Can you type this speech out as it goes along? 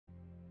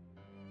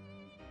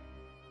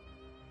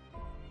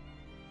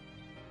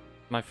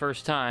my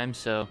first time,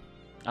 so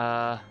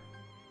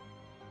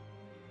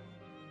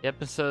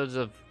episodes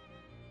of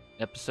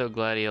episode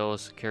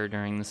Gladiolus occur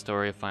during the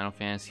story of Final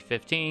Fantasy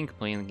 15.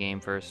 Completing the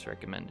game first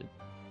recommended.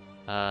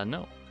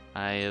 No,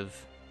 I have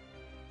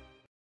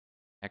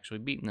actually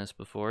beaten this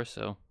before,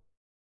 so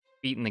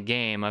beaten the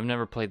game. I've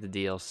never played the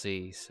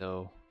DLC,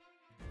 so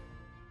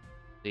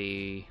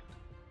see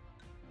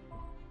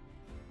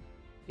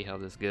how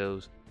this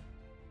goes.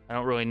 I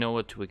don't really know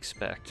what to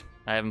expect.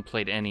 I haven't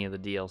played any of the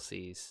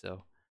DLCs,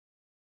 so.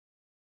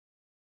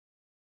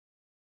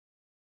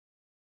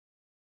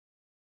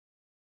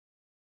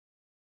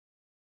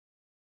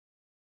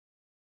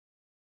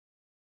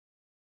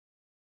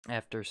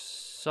 After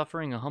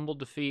suffering a humble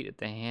defeat at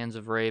the hands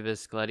of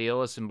Ravis,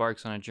 Gladiolus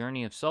embarks on a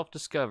journey of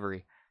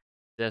self-discovery.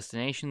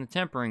 Destination: the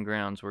Tempering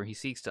Grounds, where he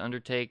seeks to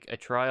undertake a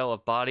trial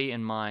of body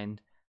and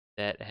mind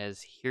that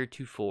has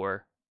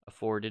heretofore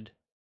afforded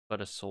but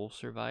a sole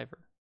survivor.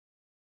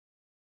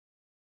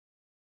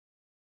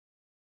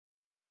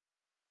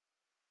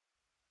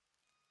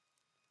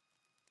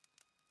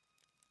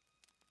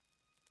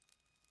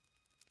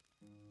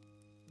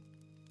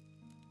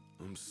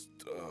 I'm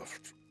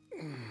stuffed.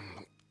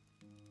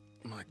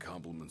 My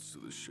compliments to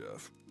the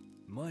chef.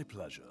 My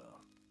pleasure.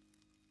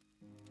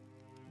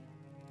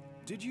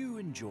 Did you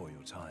enjoy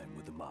your time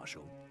with the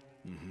Marshal?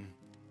 Mm-hmm.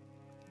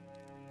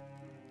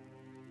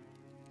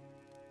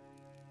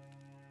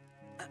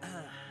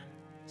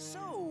 So,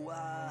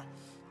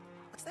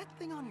 what's that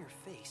thing on your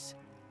face?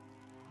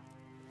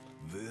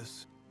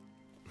 This?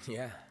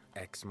 Yeah,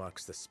 X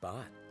marks the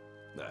spot.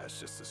 That's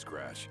just a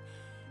scratch.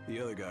 The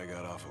other guy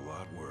got off a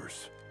lot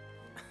worse.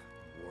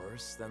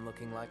 Worse than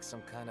looking like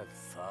some kind of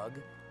thug?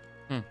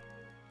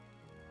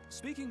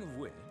 Speaking of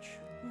which,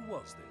 who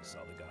was this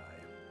other guy?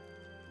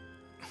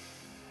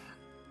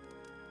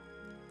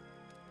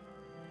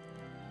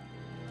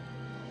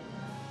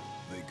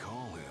 They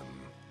call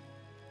him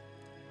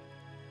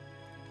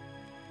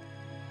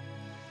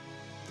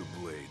the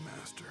Blade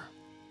Master.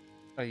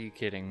 Are you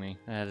kidding me?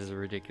 That is a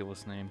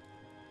ridiculous name.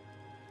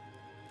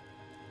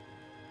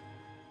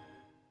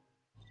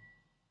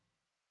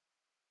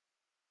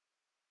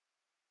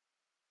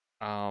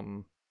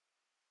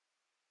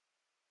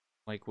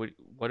 Like,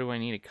 what do I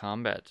need a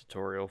combat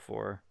tutorial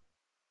for?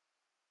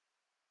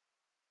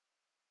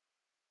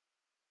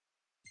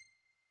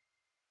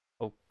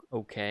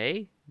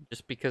 Okay,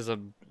 just because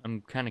I'm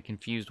kind of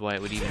confused why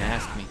it would even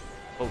ask me.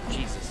 Oh,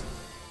 Jesus.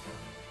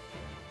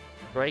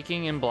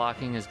 Striking and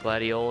blocking as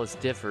Gladiolus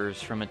differs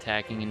from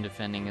attacking and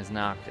defending as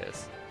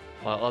Noctis,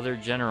 while other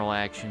general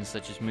actions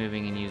such as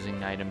moving and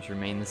using items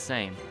remain the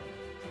same.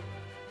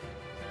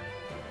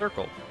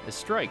 Circle is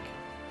strike.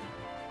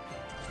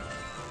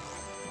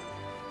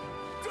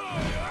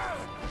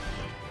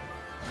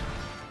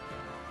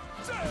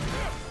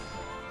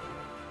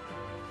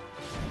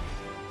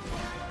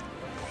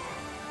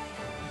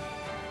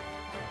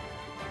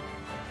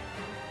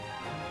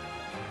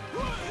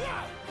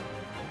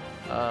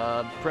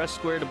 Press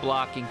square to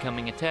block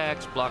incoming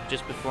attacks. Block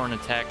just before an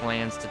attack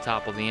lands to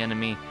topple the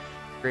enemy,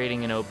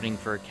 creating an opening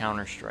for a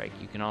counter strike.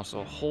 You can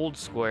also hold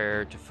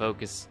square to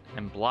focus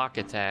and block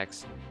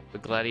attacks,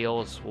 but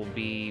Gladiolus will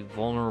be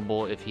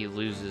vulnerable if he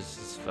loses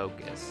his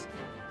focus.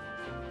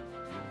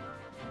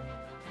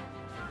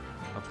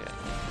 Okay.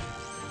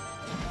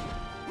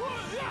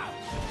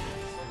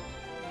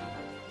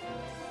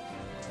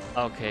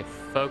 Okay,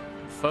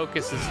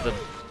 focus is the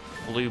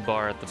blue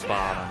bar at the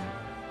bottom.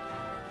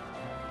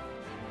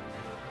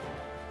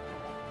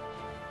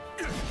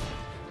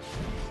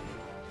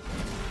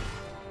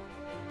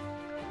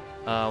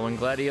 When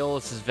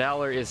Gladiolus'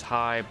 valor is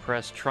high,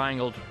 press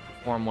triangle to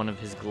perform one of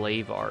his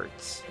glaive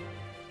arts.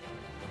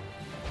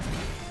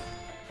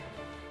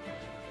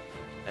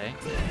 Okay.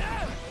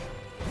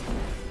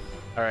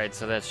 Alright,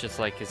 so that's just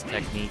like his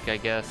technique, I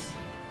guess.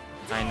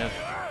 Kind of.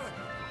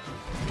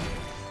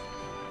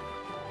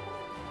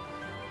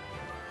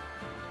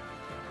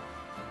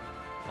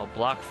 I'll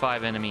block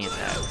 5 enemy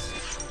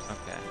attacks.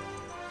 Okay.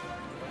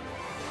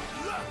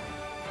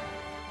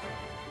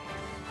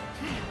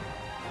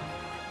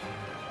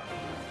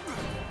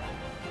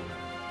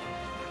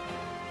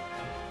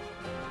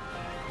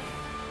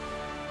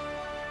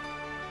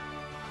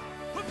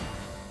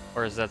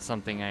 Or is that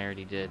something I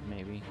already did,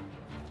 maybe?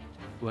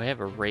 Ooh, I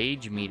have a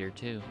rage meter,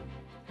 too.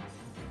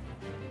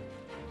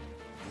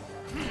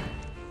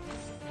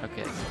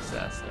 Okay,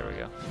 success. There we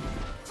go.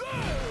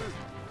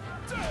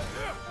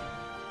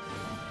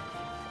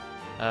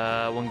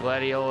 When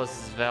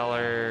Gladiolus'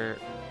 valor...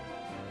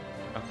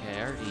 Okay,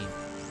 I already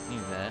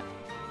knew that.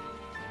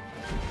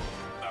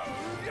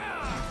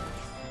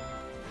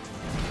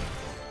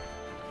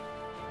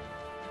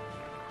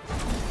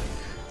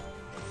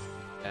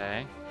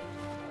 Okay.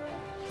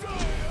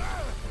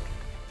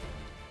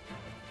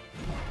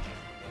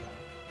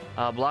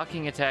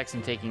 Blocking attacks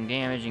and taking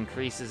damage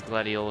increases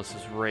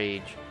Gladiolus'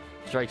 rage.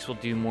 Strikes will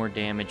do more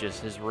damage as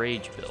his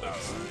rage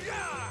builds.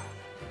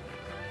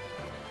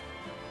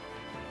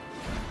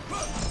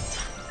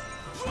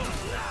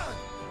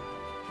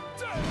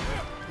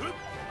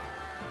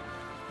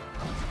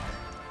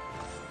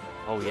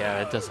 Oh yeah,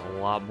 that does a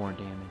lot more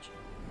damage.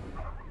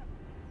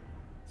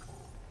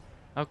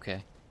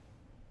 Okay.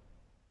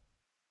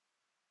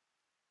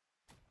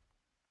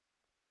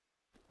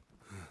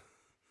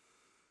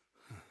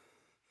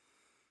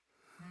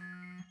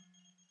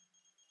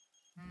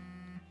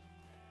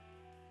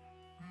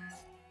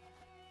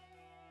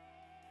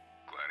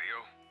 Gladio?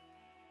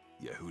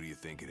 Yeah, who do you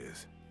think it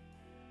is?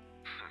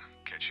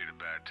 Catch you at a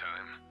bad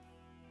time.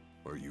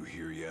 Are you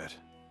here yet?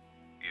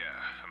 Yeah,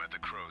 I'm at the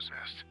crow's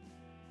nest.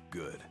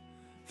 Good.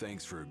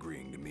 Thanks for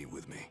agreeing to meet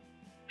with me.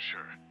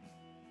 Sure.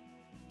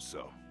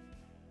 So,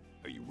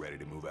 are you ready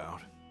to move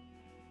out?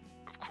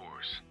 Of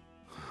course.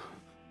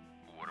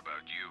 What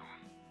about you?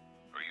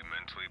 Are you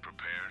mentally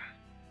prepared?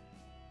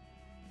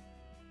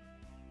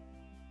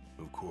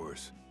 Of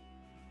course.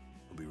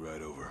 I'll be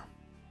right over.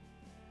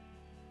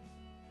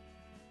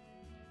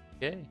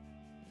 Okay.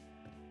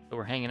 So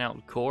we're hanging out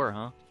with Core,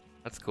 huh?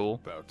 That's cool.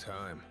 About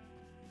time.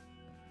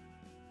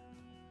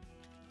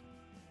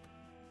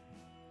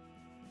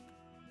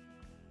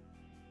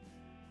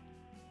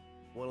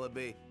 What'll it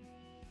be?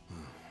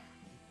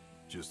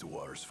 Just the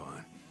water's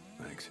fine.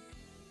 Thanks.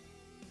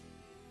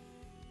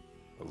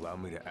 Allow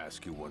me to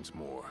ask you once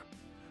more.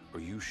 Are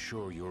you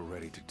sure you're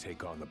ready to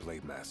take on the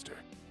Blade Master?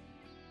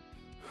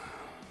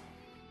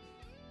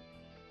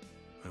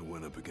 I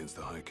went up against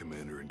the High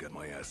Commander and got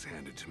my ass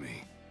handed to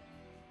me.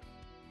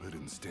 I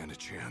didn't stand a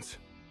chance.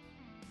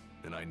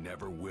 And I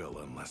never will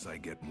unless I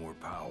get more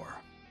power.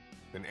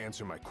 Then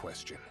answer my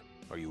question.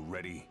 Are you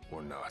ready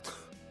or not?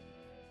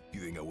 You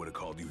think I would have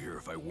called you here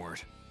if I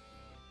weren't?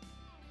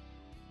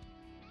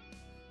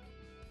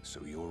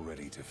 So you're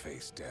ready to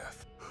face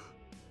death.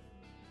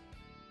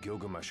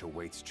 Gilgamesh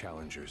awaits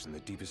challengers in the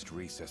deepest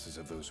recesses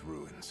of those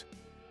ruins.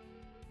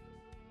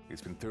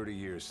 It's been 30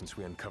 years since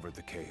we uncovered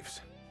the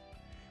caves.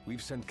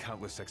 We've sent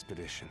countless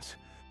expeditions,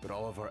 but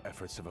all of our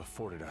efforts have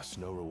afforded us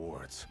no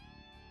rewards.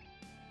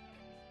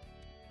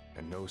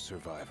 And no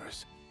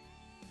survivors.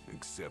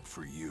 Except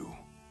for you.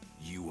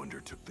 You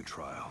undertook the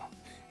trial,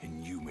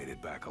 and you made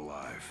it back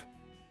alive.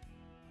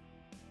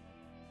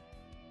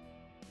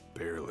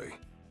 Barely.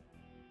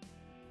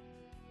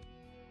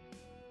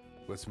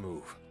 Let's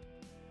move.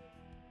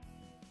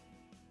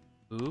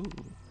 Ooh.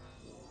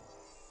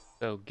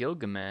 So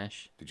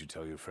Gilgamesh. Did you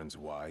tell your friends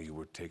why you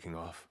were taking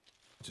off?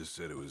 Just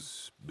said it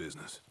was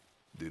business.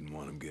 Didn't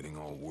want them getting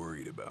all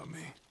worried about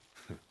me.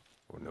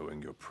 Or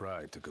knowing your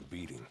pride took a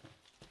beating.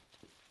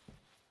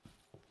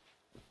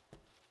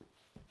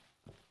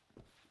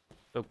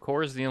 So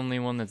Core's the only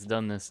one that's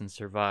done this and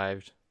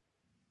survived.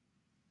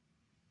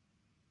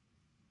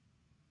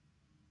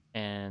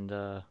 And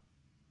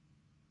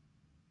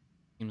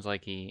seems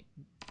like he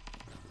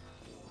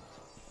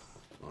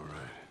All right.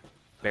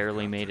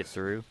 barely Got made it this.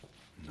 through.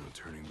 No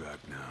turning back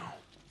now.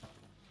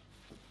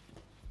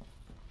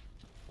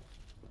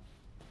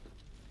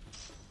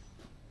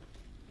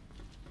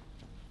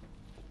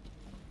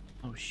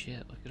 Oh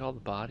shit, look at all the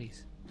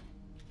bodies.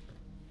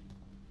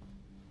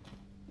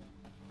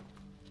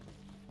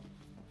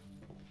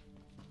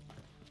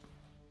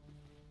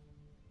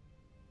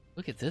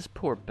 Look at this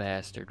poor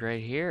bastard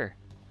right here.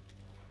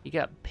 He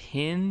got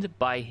pinned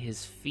by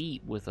his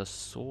feet with a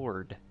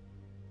sword.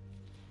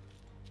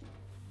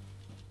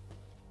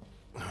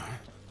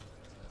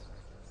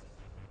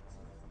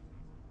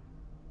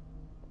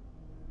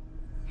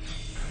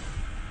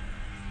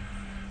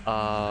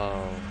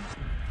 Oh.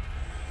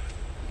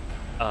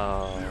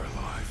 Oh. They're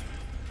alive.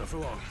 Not for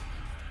long.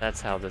 That's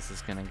how this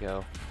is gonna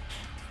go.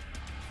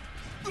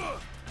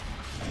 Have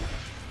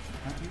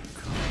you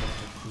come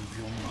to prove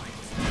your might?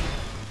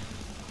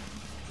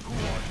 Who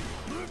are you?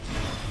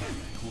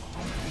 Who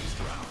haunt these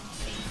grounds,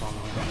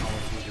 following our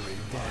leader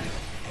in death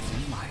as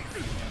in life?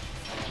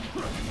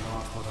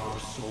 Not what our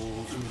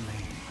souls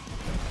remain,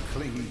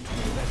 clinging to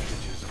the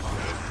vestiges of our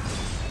past.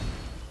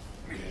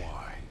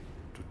 Why?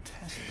 To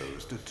test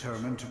those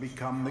determined to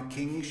become the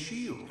King's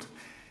shield,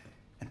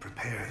 and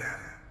prepare them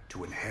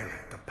to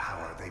inherit the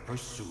power they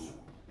pursue.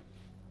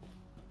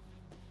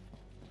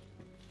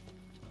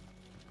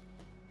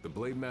 The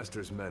Blade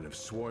Master's men have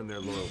sworn their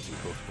loyalty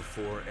both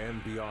before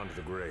and beyond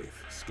the grave,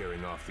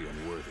 scaring off the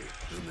unworthy.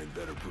 Then they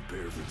better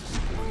prepare for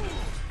disappointment.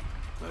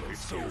 That'll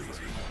scare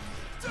easy.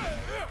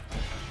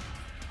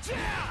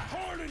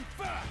 Hard and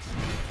fast!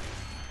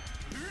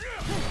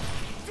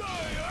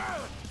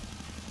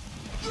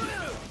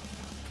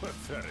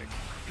 Pathetic.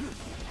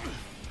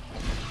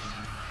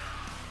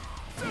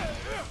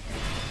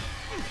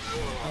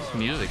 This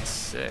music's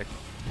sick.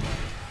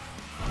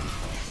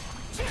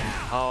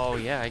 Oh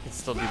yeah, I can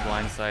still do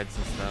blind sides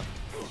and stuff.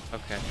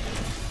 Okay.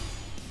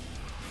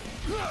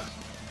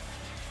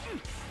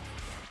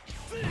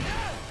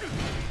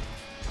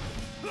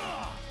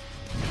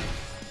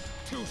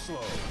 Too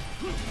slow.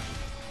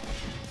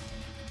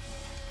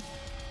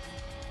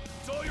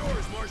 It's all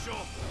yours,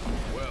 Marshal.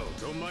 Well,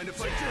 don't mind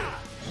if I do.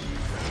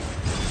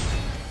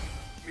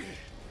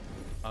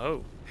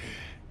 Oh.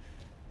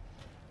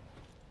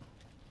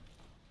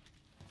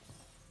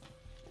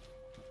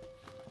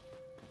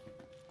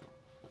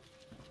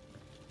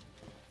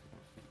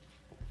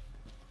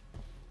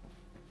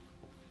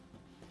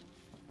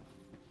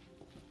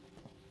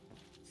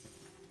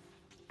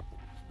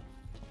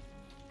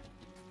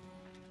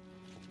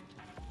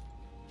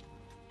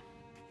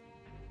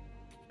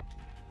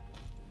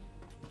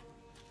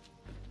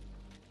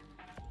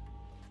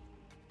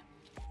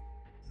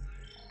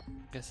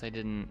 Guess I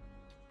didn't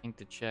think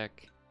to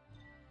check.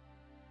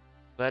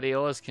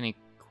 Gladiolus can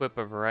equip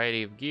a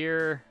variety of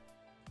gear.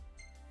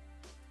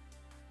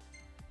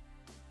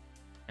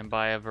 And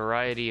by a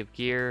variety of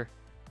gear,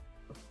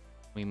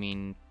 we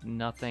mean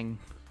nothing.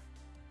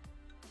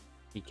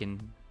 He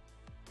can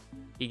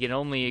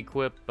only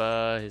equip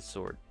his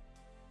sword.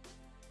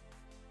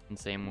 And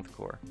same with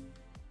Core.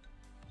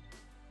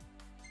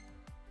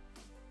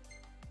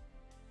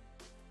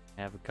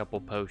 I have a couple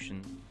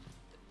potions.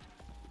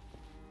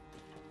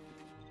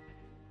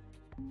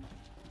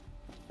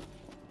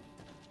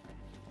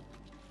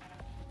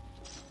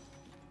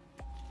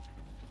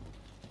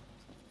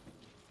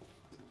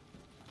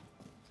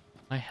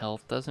 My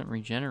health doesn't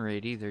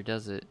regenerate either,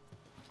 does it?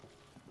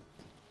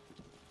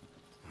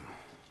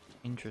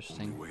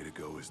 Interesting. The way to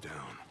go is down.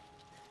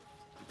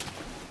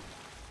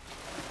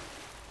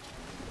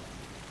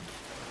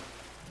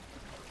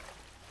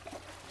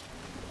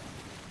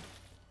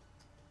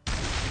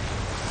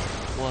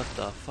 What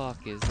the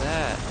fuck is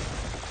that?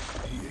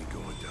 He ain't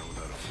going down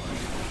without a fight.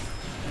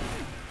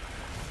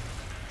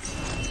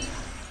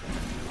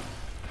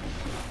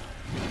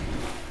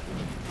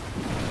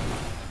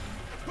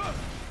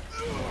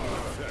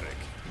 Pathetic.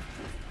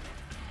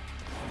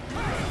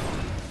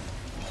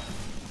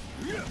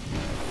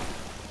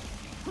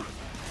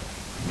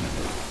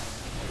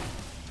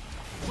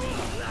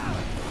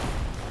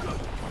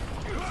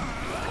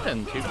 That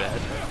isn't too bad.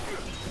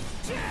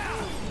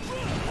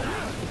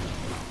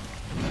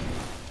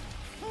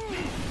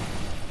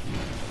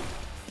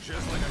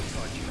 Just like I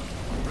taught you.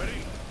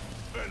 Ready?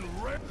 And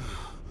ready.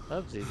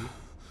 Loves easy.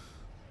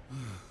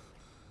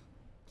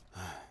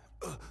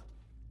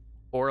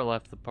 Or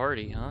left the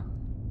party, huh?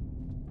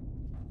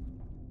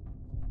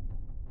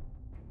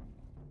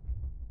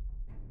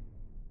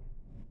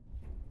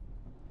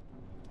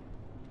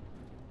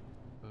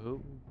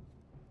 Oh.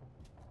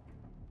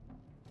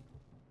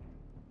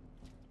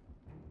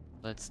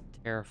 That's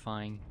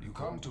terrifying. You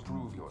come to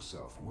prove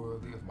yourself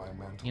worthy of my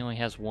mantle. He only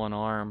has one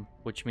arm,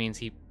 which means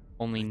he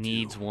only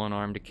needs one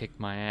arm to kick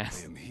my I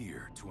ass. am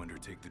here to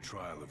undertake the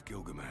trial of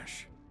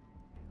Gilgamesh.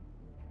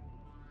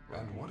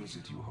 And what is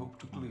it you hope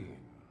to glean?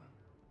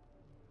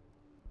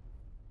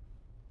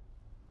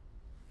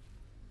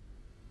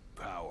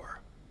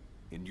 Power.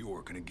 And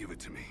you're gonna give it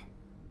to me.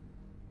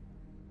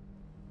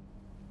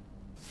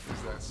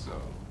 Is that so?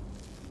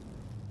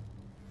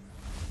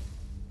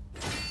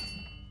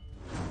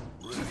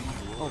 Ready?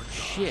 Oh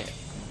shit.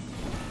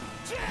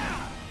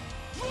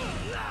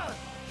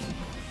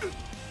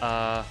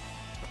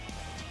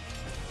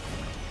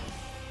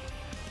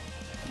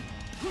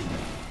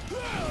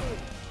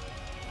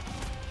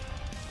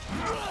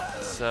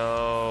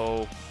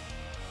 So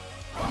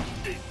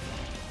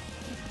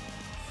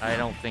I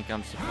don't think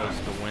I'm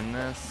supposed to win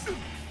this.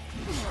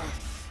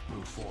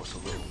 Brute force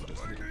alone does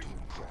little to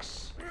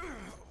impress.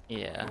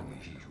 Yeah. Only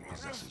he who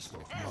possesses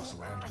both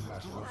muscle and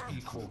matter of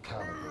equal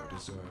caliber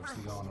deserves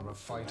the honor of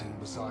fighting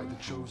beside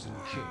the chosen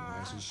king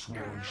as his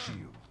sworn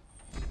shield.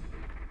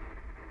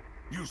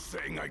 You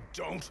saying I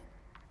don't?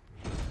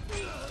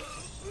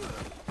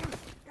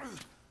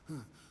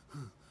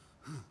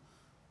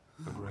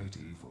 A great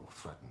evil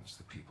threatens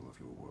the people of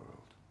your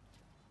world.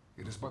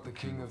 It is but the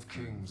King of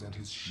Kings and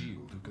his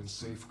shield who can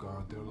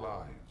safeguard their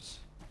lives.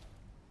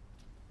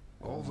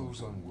 All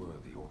those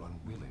unworthy or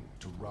unwilling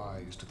to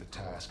rise to the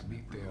task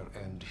meet their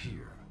end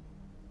here,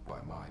 by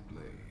my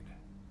blade.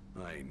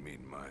 I ain't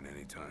meeting mine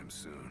anytime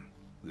soon.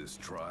 This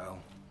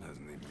trial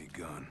hasn't even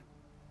begun.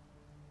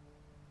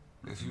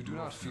 If you do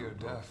not fear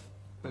death,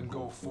 then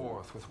go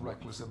forth with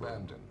reckless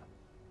abandon,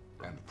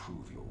 and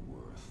prove your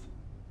worth.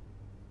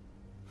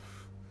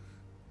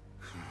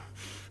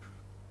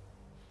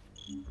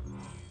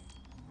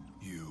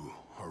 You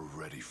are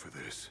ready for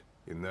this.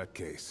 In that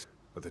case,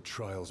 let the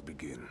trials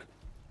begin.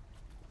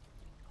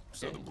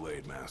 So the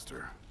Blade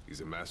Master,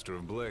 he's a master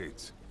of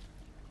blades.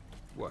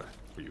 What,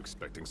 were you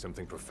expecting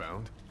something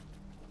profound?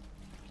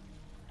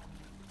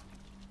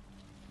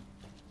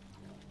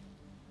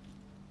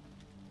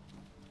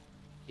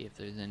 See if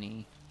there's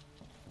any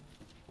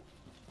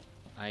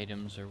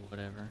items or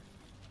whatever.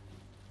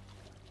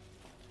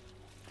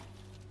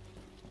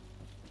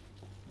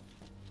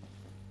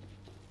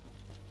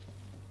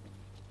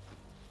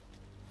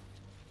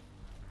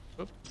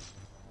 Oop.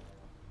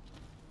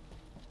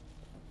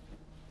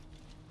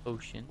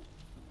 Potion.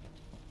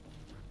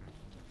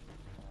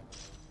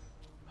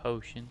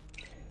 Potion.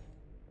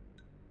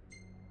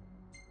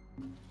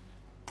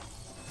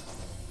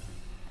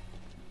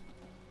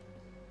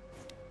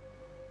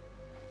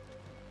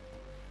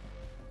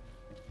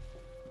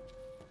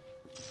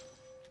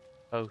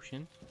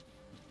 Potion.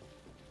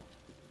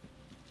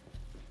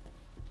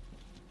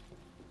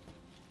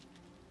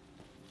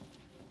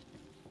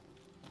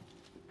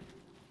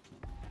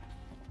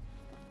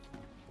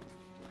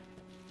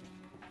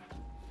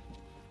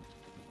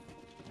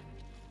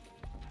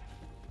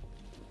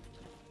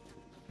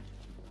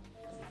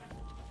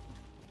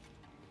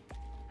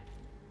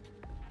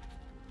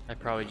 I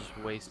probably just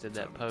wasted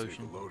that Time to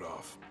potion. take a load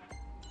off.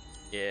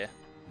 Yeah.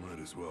 Might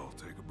as well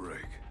take a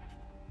break.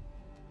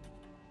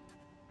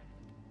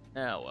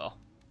 Oh well.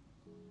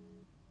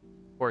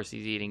 Of course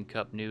he's eating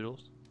cup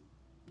noodles.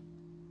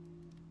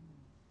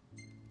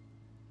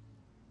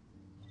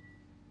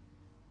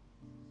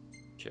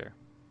 Sure.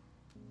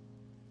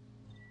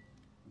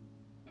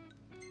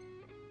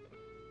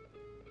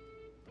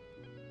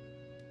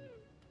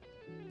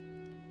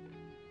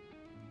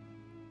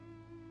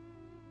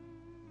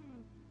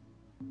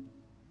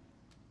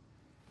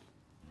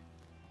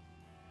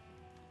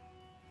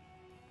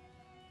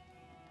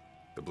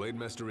 The Blade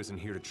Master isn't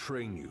here to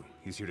train you.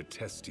 He's here to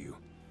test you.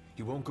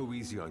 He won't go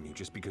easy on you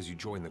just because you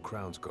joined the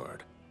Crown's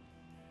Guard.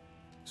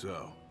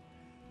 So,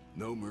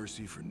 no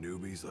mercy for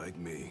newbies like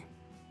me.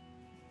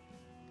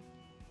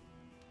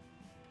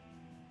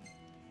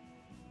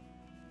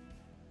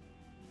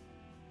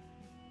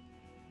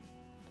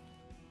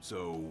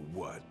 So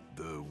what?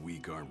 The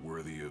weak aren't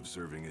worthy of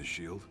serving as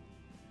shield?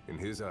 In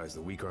his eyes,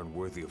 the weak aren't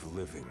worthy of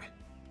living.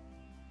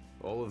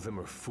 All of them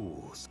are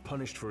fools,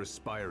 punished for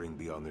aspiring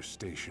beyond their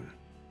station.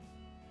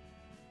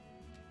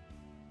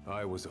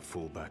 I was a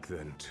fool back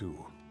then,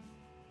 too.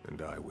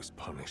 And I was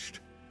punished.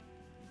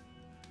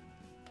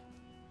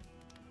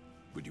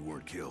 But you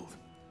weren't killed.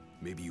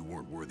 Maybe you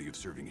weren't worthy of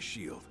serving as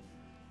shield,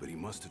 but he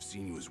must have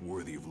seen you as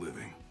worthy of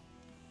living.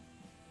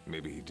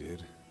 Maybe he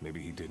did,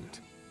 maybe he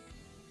didn't.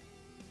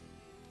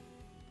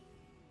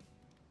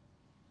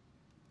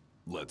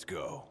 Let's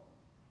go.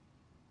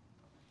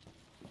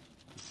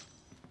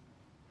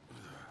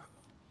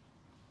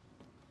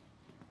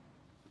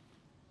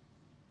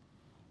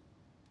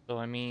 So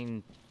I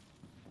mean,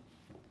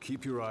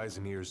 Keep your eyes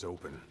and ears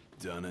open.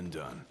 Done and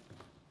done.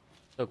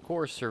 so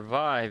Kor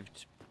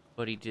survived,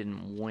 but he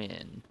didn't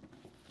win.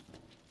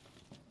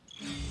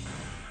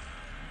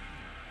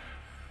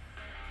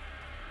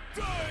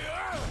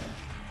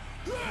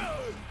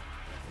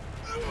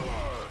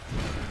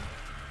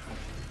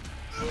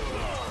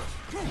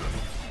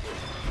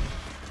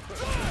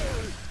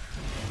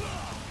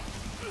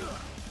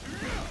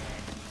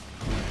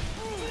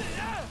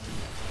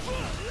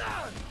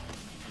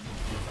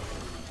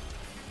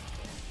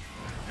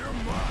 You're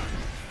mine!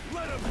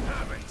 Let him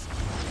have it!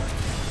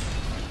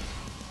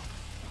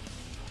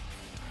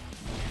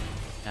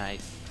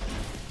 Nice.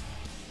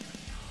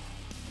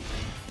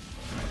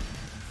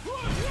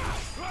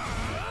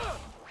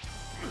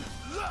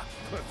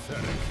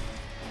 Pathetic.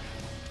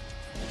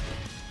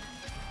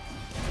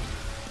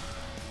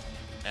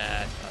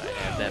 I thought I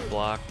had that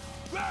block.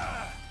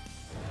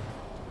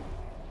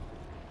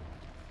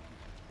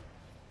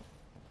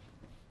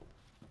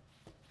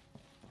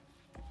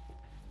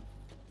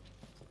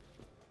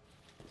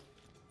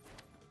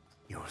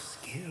 Your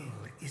skill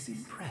is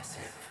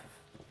impressive.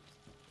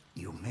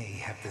 You may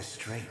have the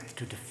strength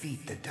to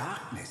defeat the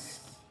darkness,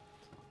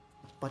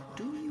 but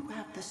do you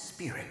have the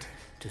spirit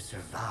to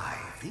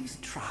survive these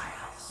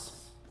trials?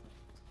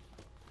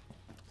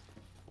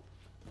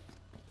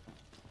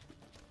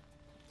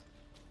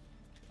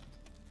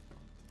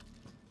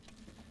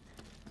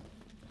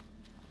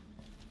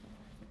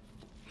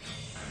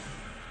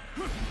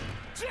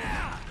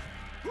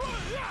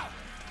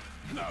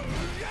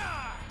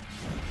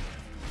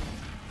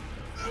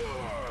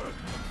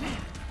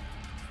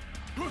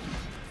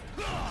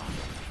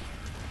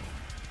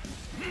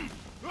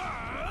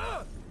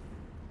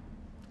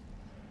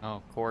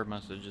 Oh, Kor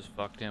must have just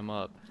fucked him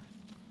up.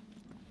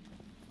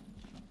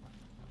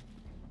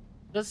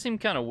 Does seem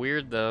kind of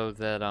weird though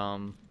that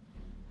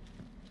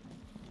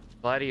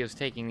Gladio's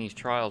taking these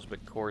trials,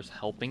 but Kor's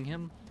helping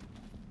him.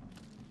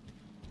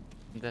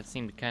 That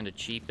seemed kind of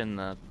cheapen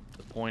the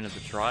point of the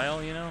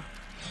trial, you know?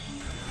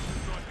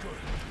 Not good.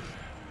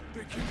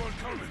 They keep on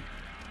coming.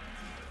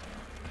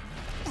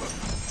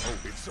 Oh,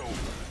 it's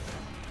over.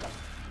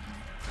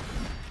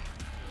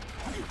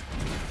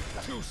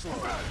 Too slow.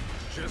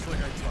 Just like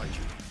I taught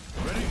you.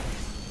 Ready?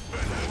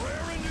 And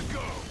raring to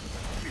go.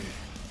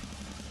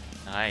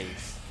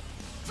 Nice.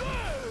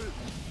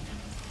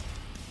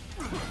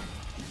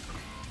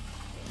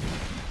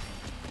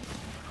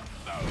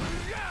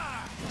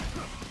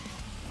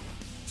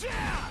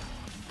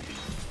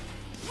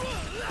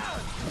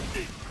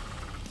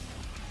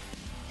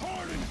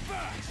 Hard and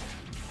fast.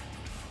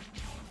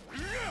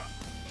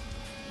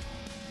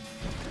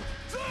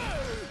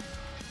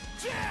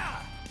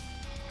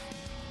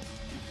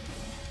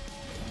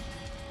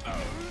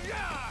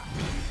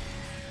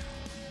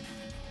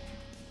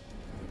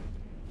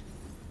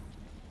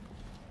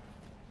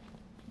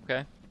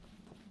 Okay.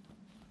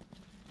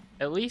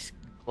 At least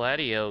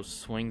Gladio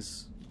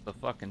swings the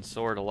fucking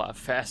sword a lot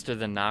faster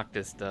than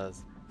Noctis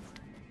does.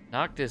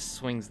 Noctis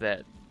swings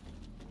that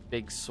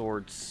big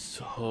sword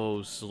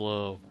so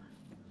slow.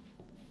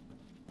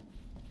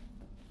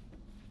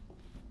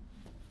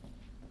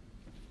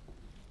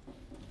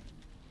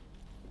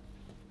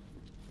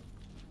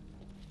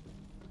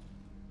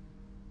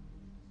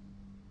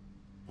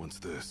 What's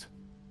this?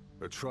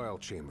 A trial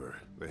chamber.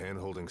 The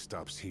hand-holding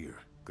stops here.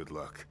 Good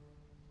luck.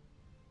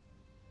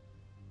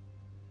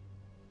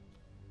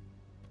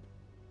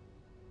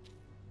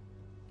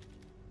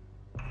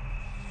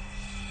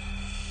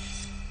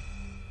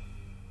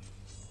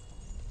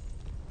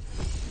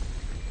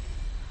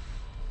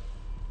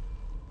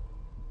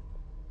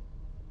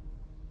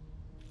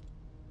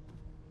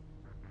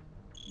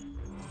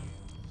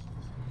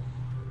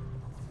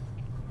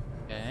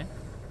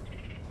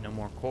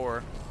 more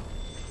core.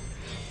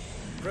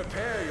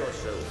 Prepare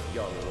yourself,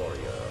 young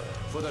warrior,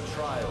 for the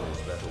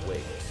trials that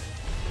await.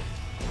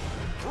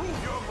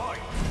 Prove your might,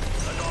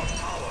 and our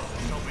power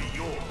shall be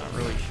yours. Not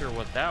really sure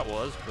what that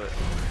was, but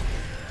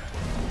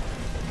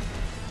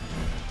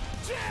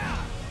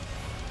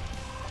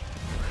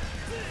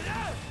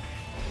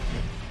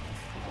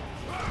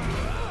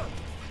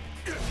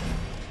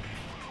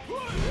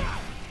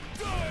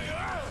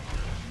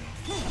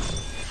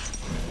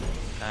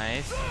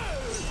nice.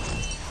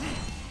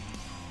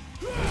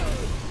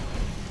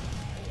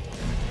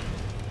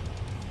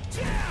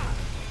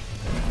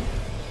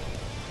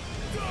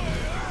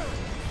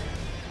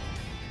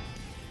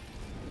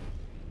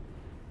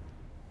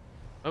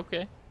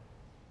 Okay.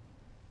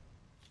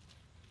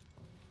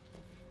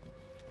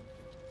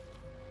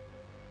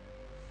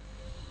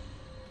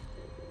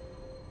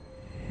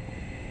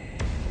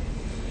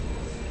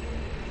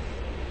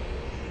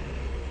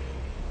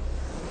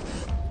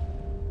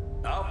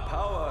 Our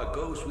power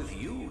goes with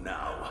you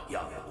now,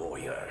 young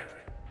warrior.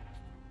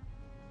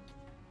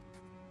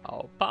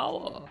 Our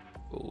power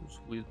goes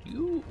with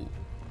you.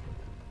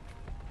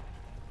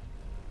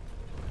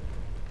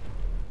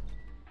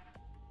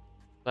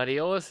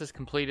 Gladiolus has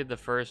completed the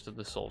first of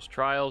the soul's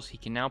trials. He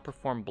can now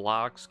perform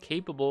blocks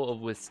capable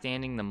of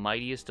withstanding the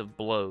mightiest of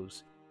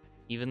blows,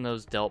 even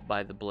those dealt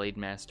by the Blade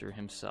Master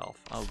himself.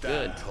 Oh,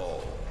 good. Stand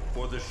tall,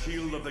 for the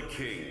shield of the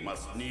king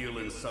must kneel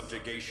in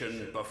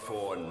subjugation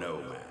before no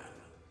man.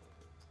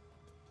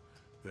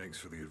 Thanks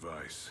for the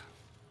advice,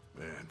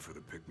 and for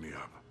the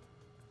pick-me-up.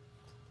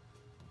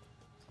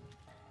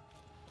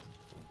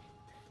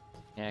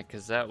 Yeah,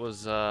 because that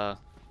was,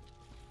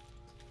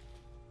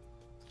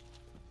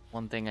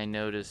 one thing I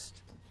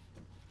noticed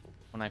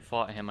when I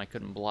fought him. I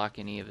couldn't block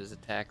any of his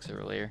attacks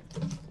earlier.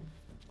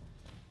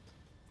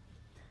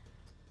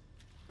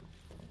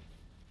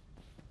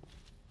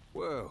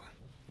 Well,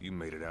 you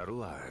made it out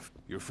alive.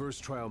 Your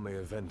first trial may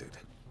have ended,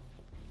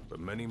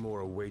 but many more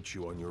await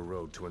you on your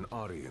road to an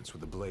audience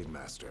with the Blade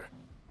Master.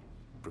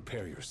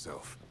 Prepare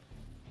yourself.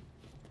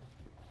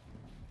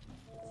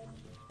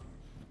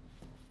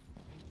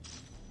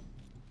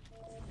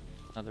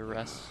 Another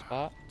rest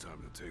spot.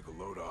 Time to take a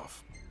load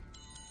off.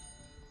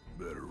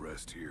 Better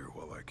rest here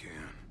while I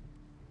can.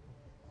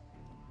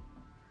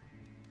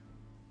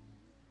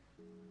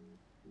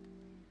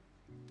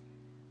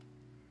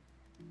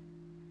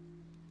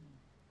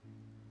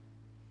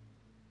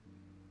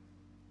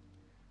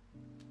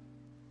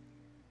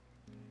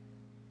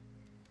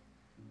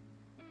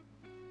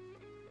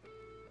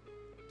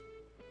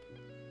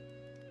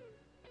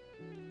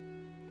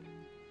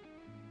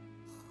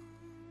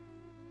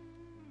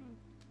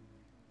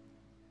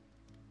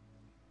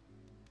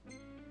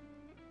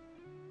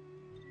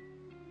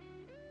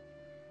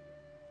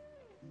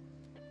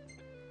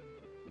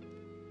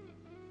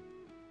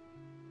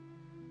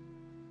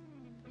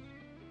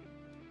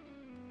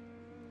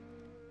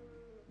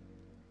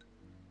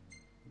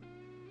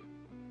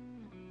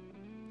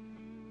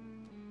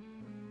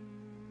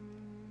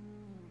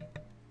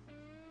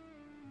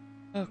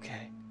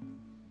 Okay.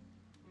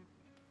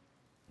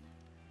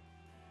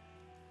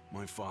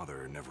 My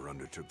father never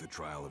undertook the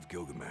trial of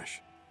Gilgamesh,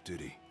 did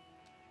he?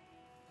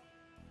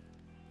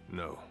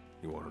 No.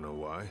 You want to know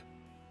why?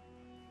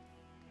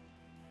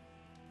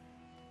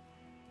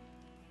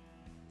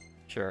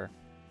 Sure.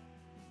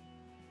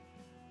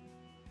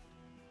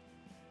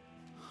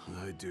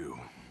 I do.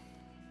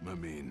 I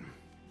mean,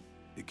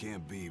 it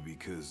can't be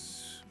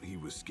because he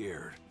was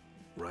scared,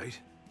 right?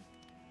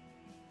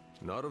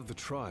 Not of the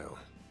trial.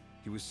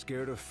 He was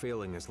scared of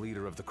failing as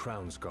leader of the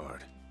Crown's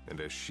Guard, and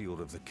as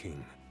shield of the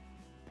king.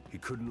 He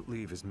couldn't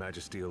leave His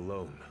Majesty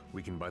alone,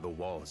 weakened by the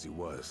wall as he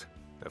was.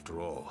 After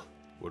all,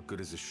 what good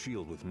is a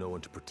shield with no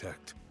one to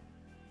protect?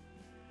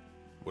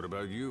 What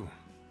about you?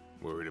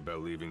 Worried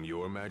about leaving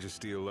your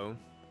Majesty alone?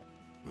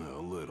 A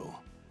little.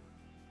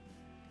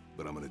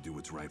 But I'm gonna do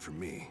what's right for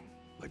me,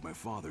 like my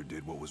father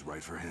did what was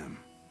right for him.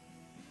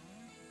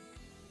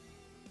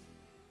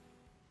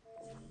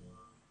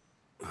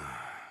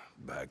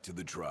 Back to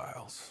the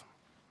trials.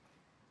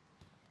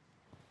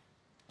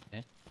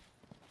 Okay.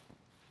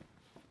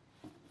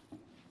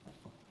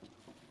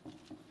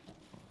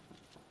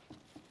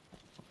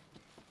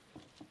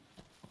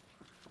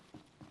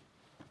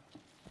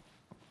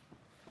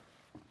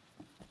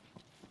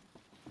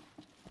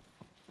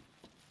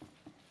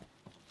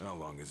 How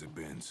long has it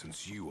been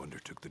since you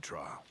undertook the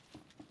trial?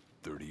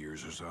 30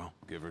 years or so?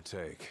 Give or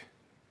take.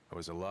 I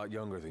was a lot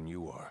younger than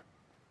you are,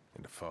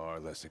 and far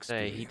less Say,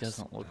 experienced. he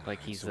doesn't look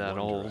like he's It's a that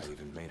wonder old. I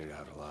even made it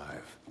out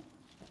alive.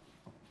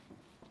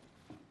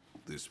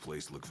 This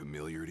place look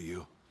familiar to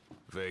you?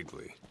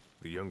 Vaguely.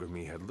 The younger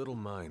me had little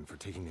mind for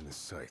taking in the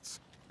sights.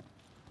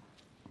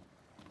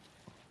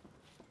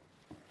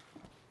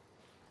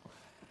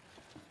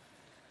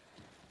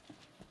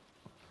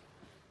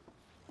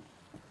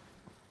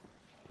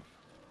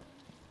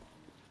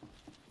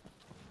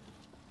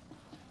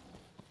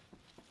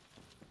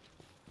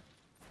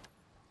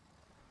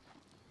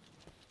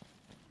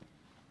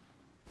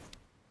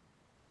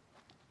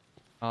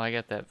 Oh, I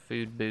got that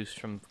food boost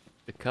from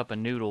the cup of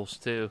noodles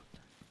too.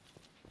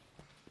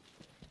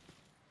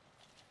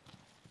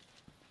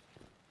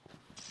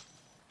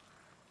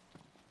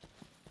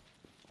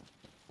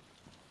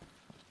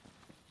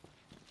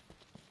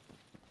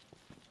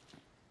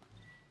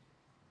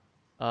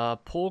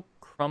 Pull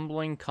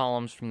crumbling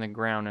columns from the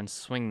ground and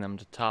swing them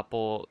to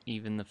topple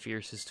even the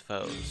fiercest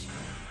foes.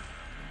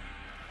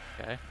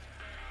 Okay.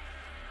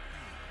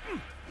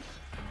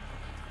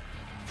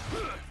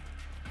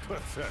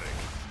 Pathetic.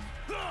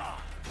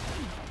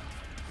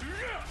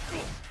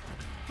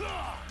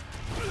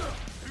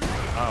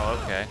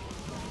 Oh, okay.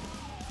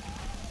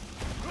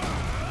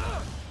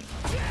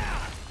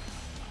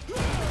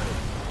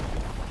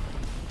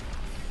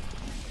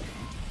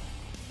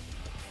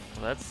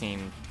 Well, that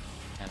seemed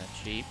kind of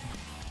cheap.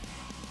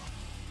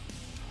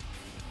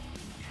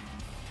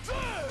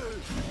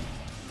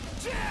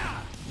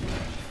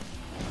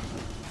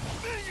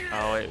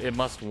 Oh, it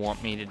must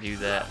want me to do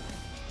that.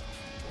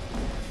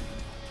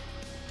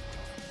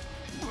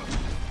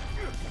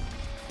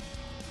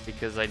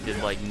 Because I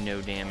did like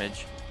no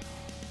damage.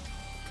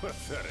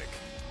 Pathetic.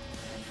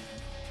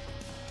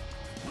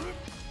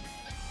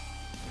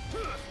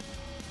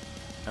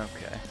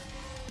 Okay.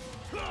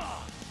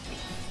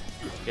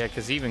 Yeah,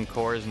 because even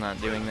core is not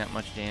doing that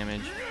much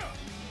damage.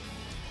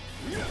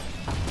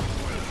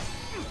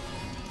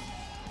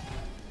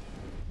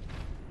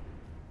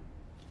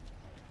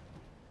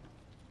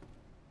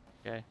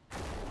 Okay.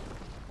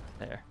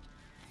 There.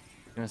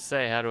 I was gonna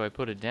say, how do I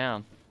put it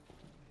down?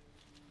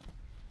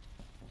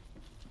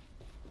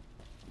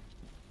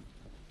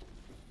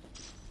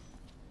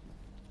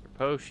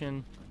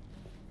 Potion.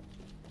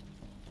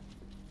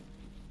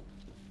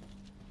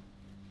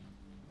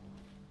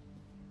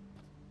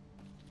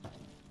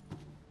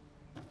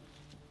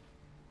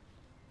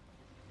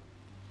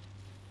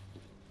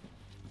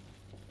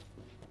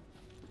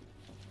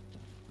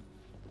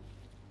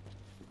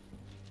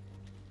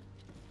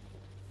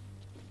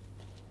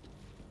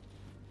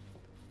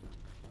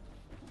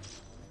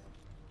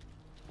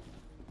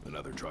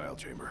 Another trial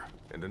chamber.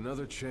 And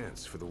another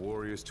chance for the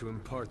warriors to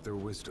impart their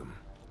wisdom.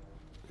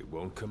 It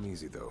won't come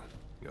easy, though.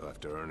 You'll have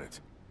to earn it.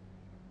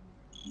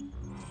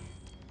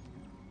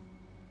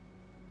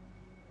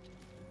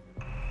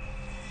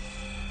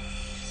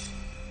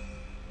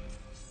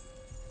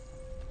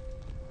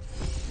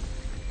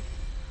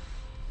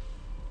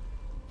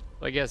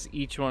 I guess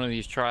each one of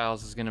these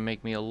trials is going to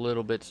make me a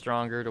little bit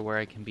stronger to where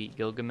I can beat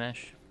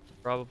Gilgamesh,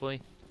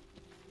 probably.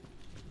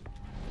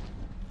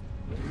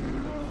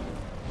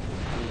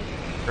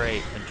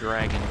 Great, a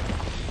dragon.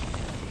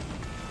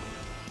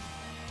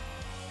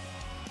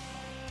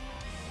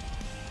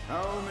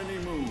 How many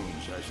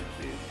moons has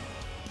it been?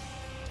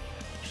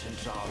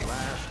 Since our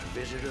last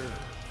visitor?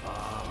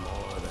 Far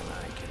more than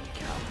I can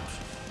count.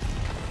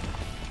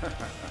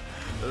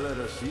 Let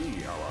us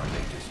see how our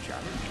latest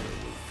challenger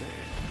will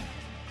fare.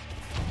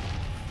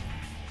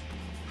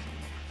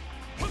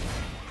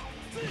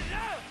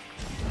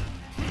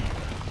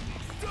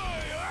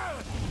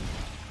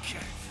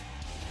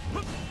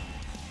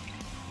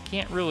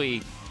 Can't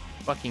really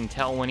fucking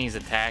tell when he's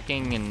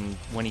attacking and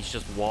when he's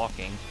just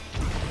walking.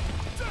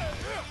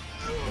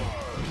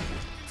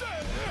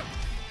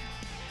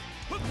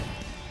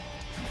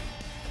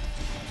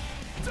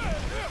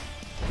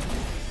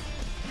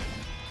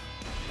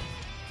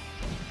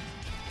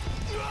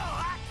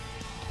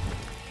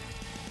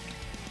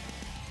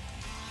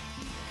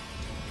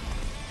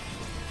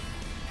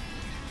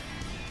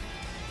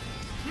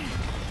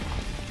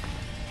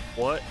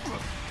 What?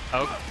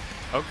 Oh,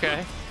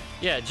 okay.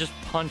 Yeah, just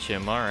punch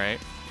him, alright.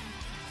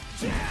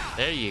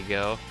 There you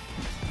go.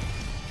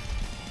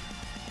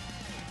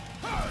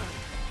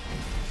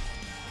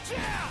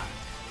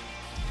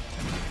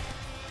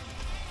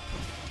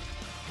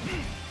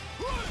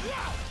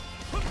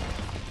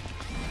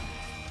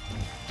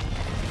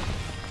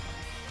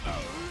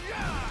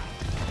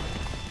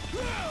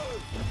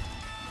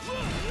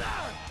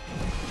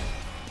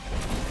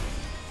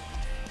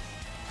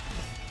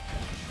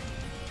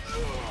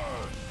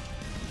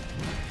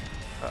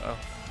 Uh-oh.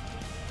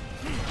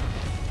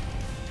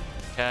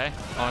 Okay,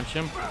 punch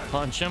him,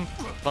 punch him,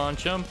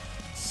 punch him.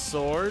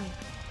 Sword.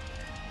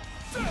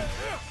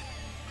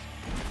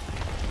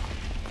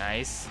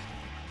 Nice.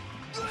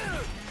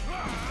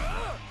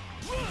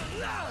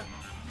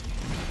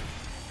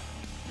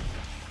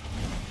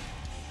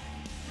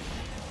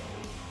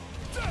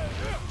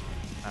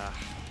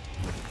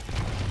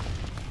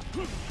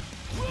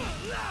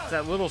 It's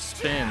that little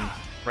spin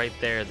right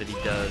there that he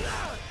does.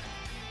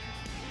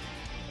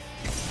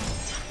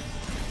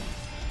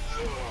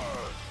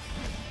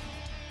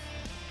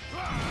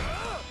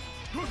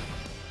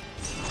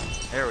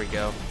 There we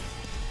go.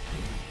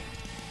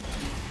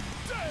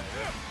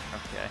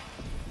 Okay.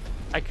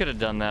 I could have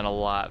done that a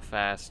lot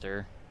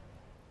faster.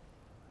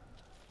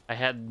 I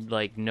had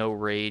like no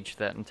rage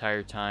that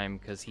entire time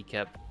because he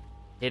kept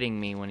hitting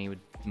me when he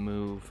would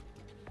move.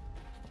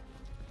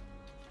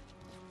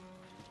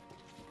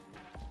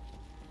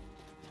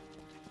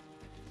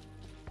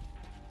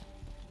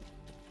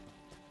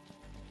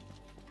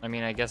 I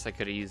mean, I guess I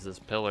could have used this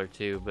pillar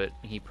too, but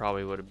he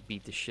probably would have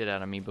beat the shit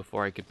out of me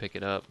before I could pick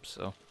it up,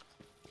 so.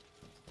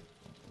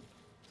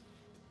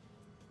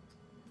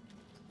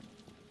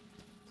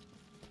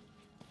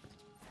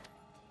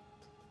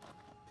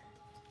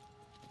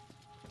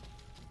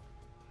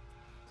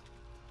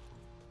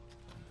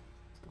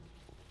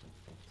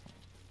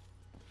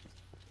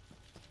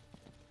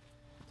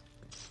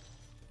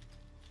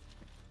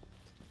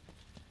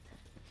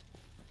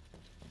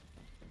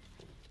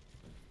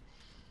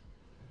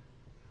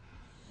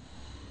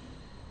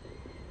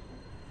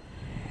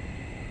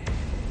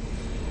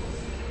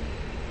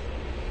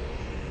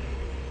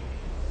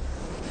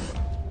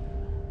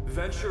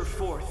 Venture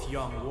forth,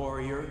 young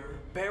warrior,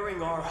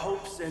 bearing our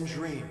hopes and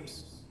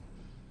dreams.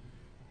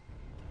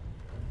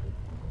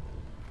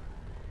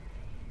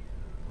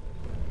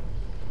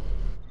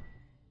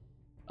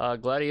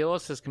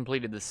 Gladiolus has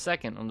completed the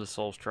second of the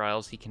Soul's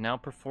Trials. He can now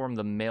perform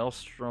the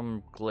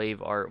Maelstrom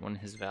glaive art when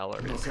his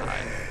valor is Look high.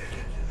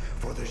 ahead,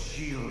 for the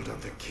shield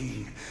of the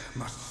king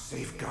must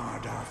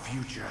safeguard our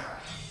future.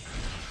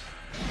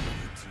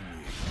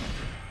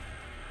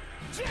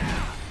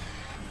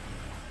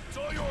 It's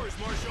all yours,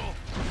 Marshal.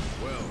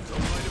 Well, don't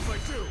mind if I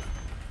do.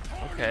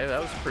 Okay, that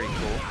was pretty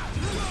cool.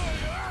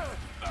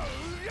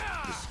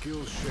 The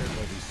skills shared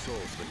by these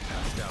souls have been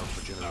passed down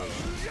for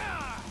generations.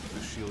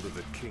 The shield of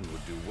the king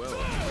would do well to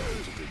put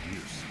it to good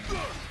use.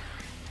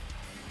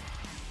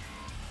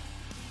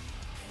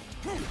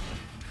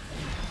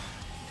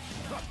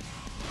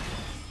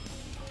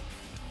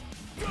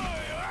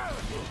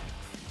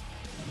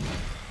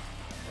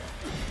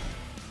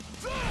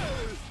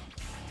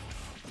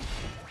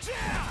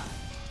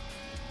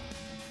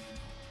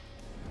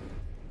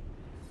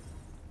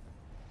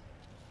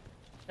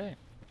 Okay.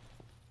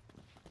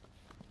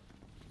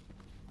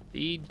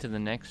 Feed to the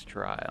next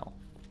trial.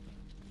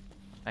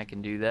 I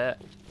can do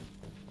that.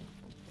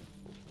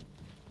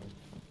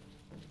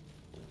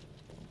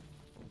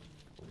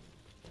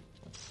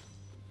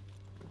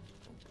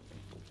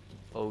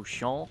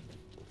 Potion.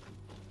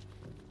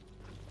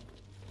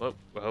 Whoa,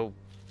 whoa.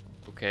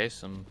 Okay,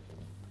 some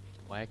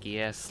wacky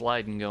ass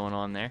sliding going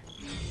on there.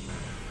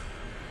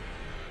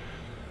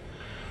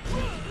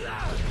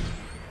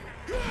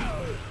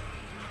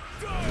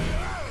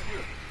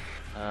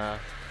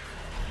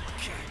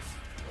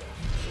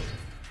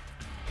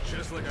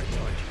 Just like I taught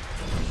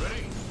you.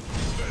 Ready?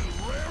 Then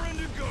raring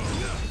to go.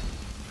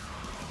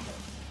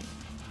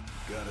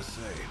 Gotta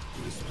say,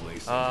 this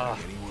place ain't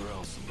like anywhere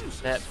else in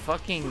Lucis. That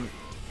fucking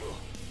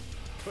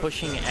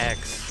pushing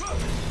X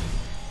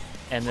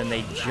and then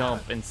they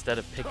jump instead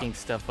of picking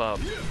stuff up.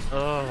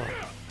 Oh,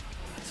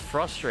 it's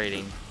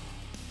frustrating,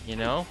 you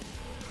know?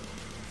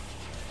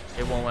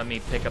 It won't let me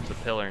pick up the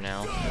pillar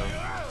now. So.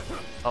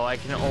 Oh, I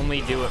can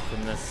only do it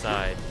from this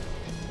side,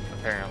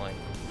 apparently.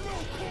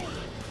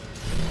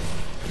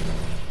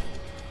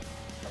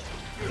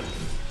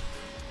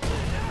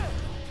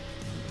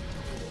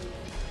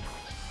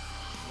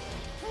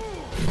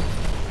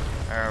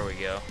 There we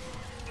go.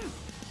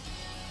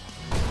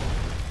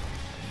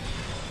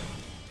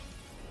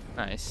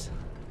 Nice.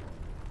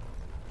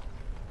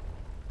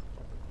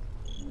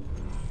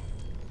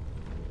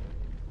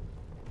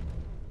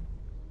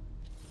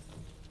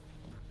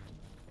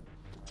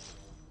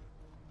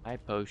 High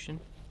potion.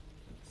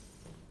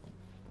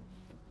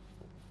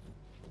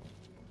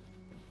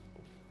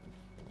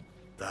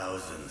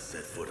 Thousands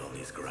set foot on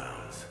these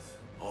grounds.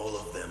 All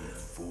of them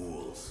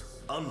fools,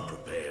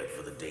 unprepared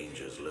for the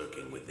dangers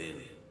lurking within.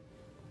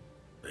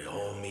 They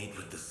all meet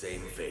with the same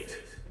fate,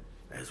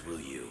 as will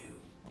you.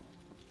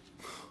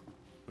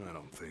 I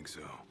don't think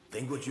so.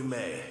 Think what you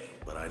may,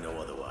 but I know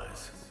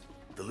otherwise.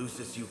 The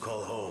Lucis you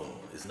call home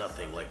is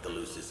nothing like the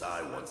Lucis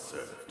I once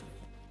served.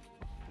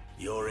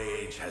 Your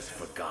age has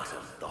forgotten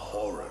the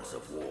horrors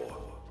of war,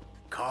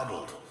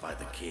 coddled by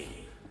the king,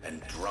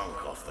 and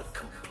drunk off the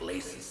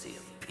complacency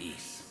of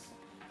peace.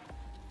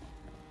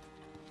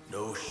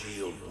 No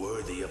shield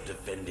worthy of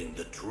defending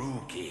the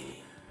true king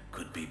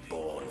could be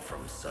born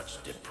from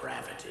such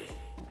depravity.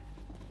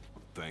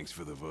 Thanks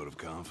for the vote of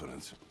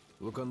confidence.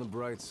 Look on the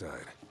bright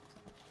side.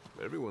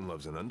 Everyone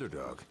loves an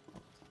underdog.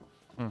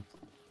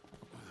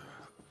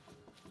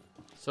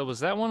 So was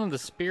that one of the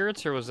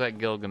spirits or was that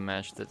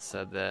Gilgamesh that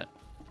said that?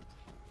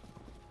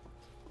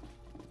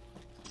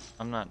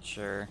 I'm not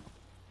sure.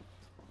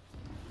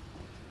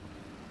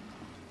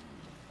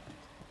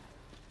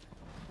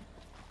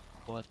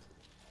 What?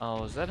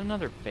 Oh, is that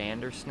another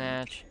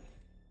Bandersnatch?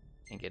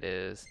 I think it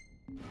is.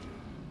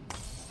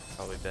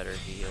 Probably better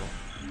heal.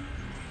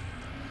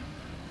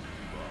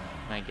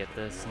 Can I get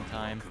this in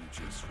time?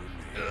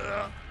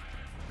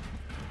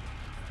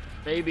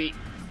 Maybe.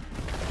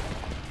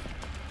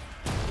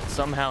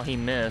 Somehow he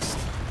missed.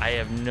 I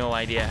have no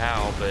idea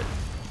how, but...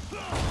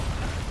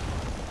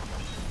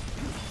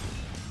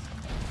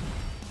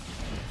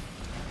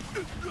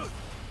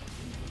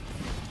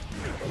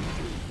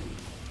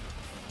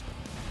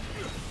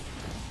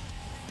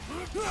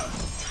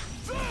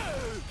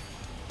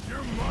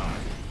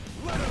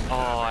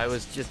 Oh, I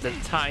was just a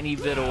tiny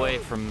bit away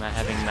from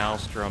having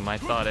Maelstrom. I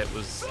thought it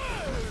was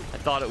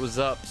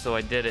up, so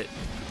I did it.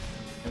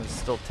 It was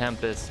still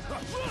Tempest.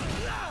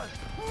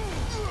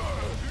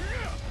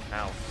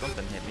 Ow,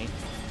 something hit me.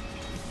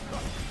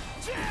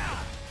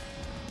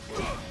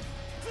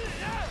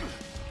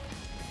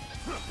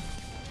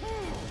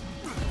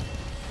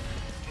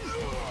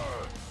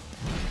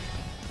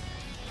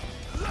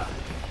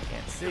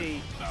 Can't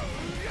see.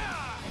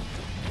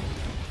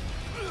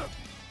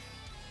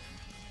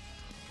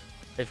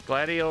 If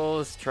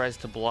Gladiolus tries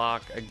to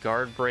block a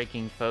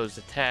guard-breaking foe's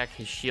attack,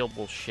 his shield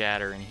will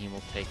shatter and he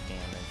will take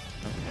damage.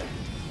 Okay.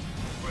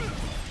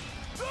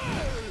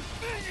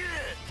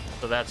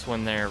 So that's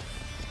when they're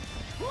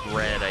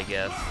red, I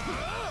guess.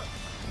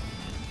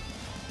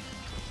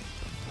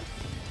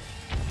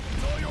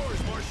 It's all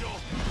yours, Marshal.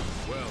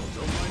 Well,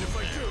 don't mind if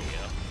I do.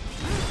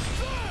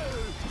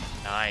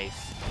 Nice.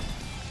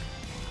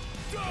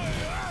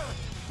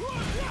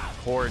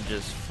 Cord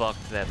just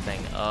fucked that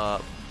thing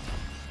up.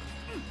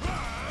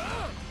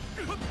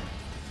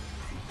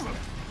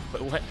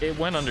 But it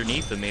went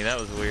underneath of me. That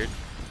was weird.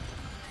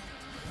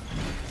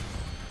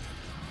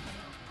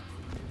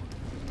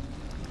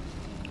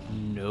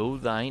 Know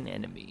thine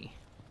enemy.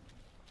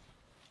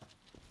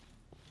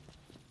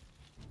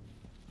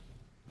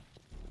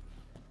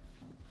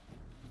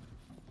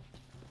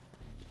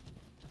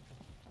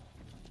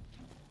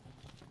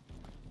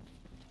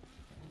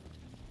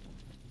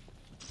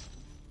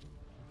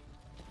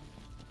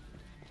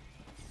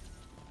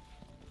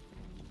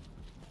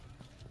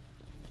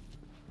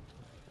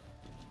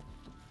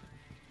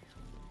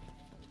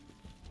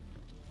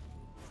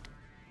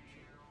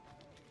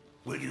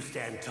 Will you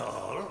stand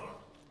tall?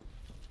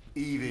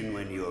 Even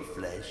when your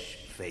flesh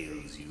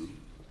fails you?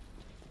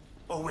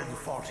 Or will you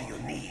fall to your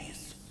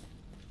knees?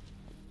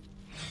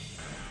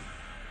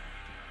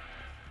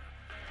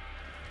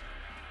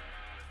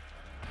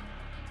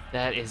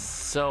 That is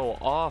so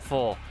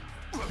awful.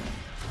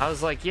 I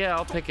was like, yeah,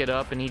 I'll pick it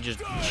up, and he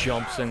just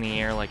jumps in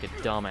the air like a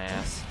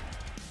dumbass.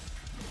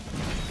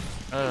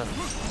 Ugh.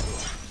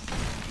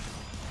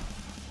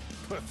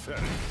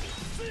 Pathetic.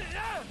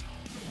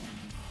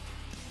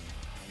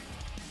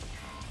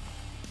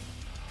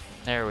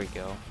 There we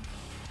go.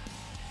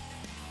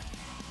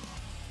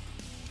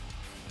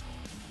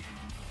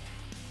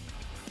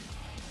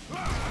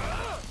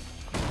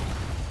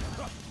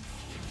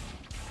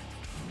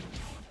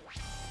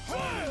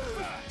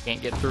 Can't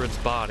get through its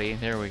body.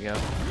 There we go.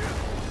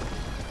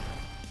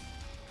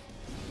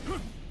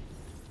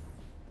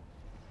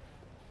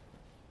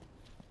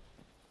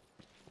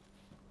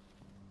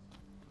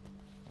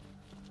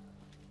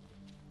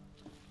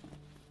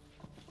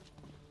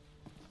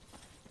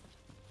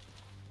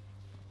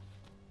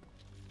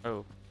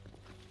 Oh.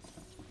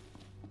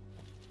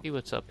 See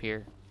what's up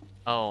here.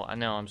 Oh, I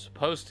know, I'm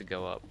supposed to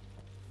go up.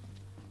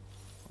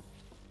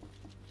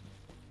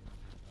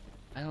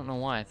 I don't know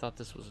why, I thought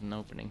this was an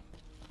opening.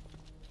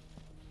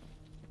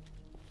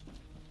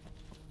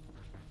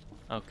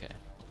 Okay.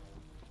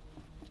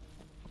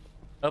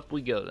 Up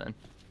we go then.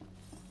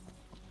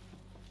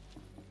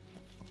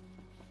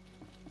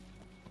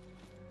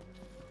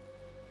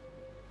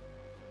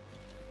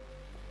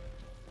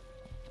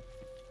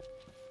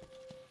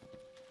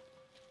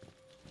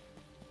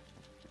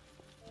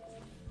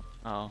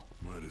 Oh.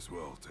 Might as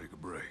well take a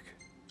break.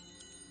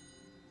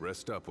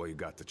 Rest up while you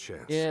got the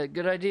chance. Yeah,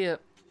 good idea.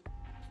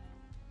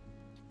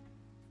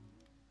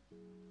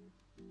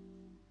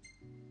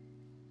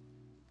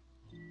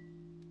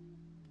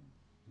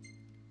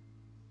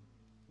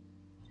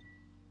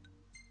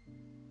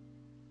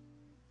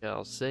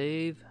 I'll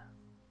save.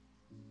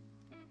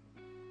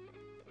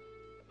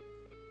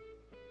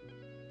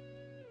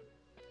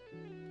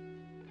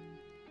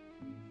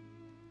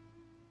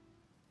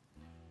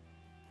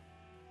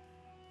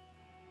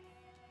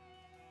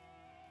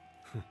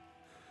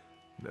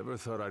 Never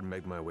thought I'd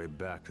make my way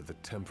back to the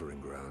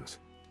tempering grounds.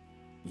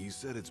 You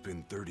said it's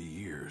been 30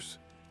 years.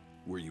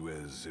 Were you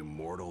as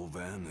immortal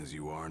then as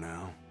you are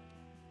now?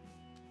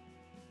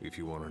 If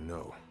you want to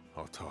know,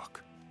 I'll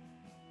talk.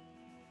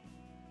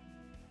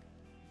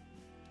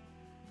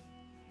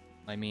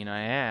 I mean,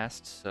 I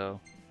asked, so...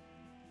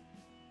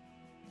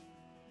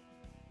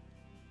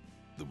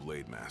 The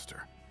Blade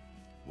Master.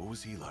 What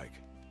was he like?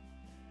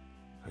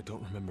 I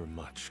don't remember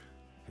much,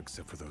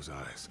 except for those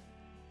eyes.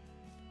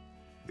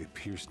 They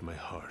pierced my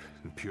heart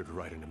and peered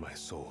right into my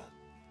soul.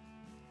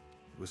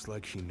 It was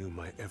like he knew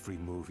my every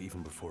move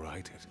even before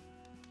I did.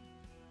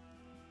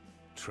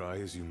 Try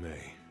as you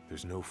may,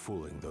 there's no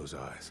fooling those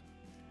eyes.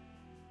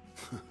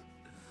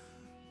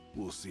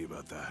 We'll see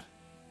about that.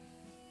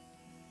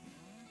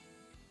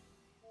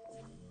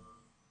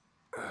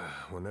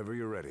 Whenever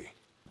you're ready.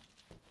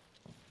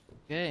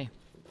 Okay.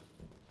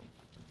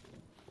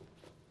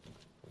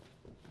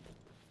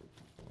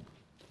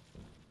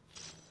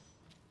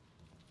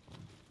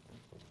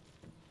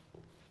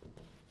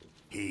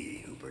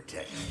 He who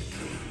protects the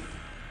king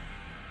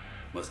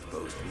must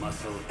boast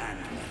muscle and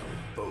metal.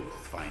 Both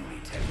find me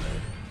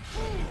tempered.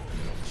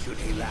 Should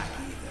he lack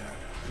either,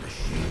 the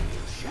shield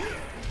will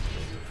shatter.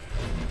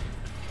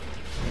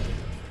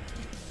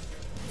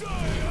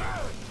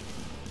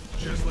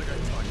 Just like I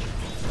taught you.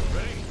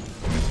 Ready?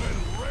 And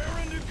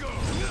raring to go.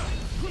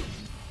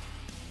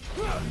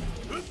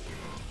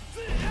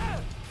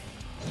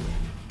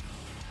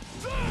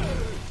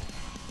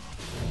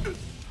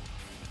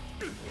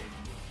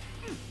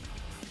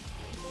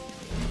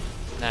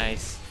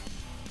 Nice.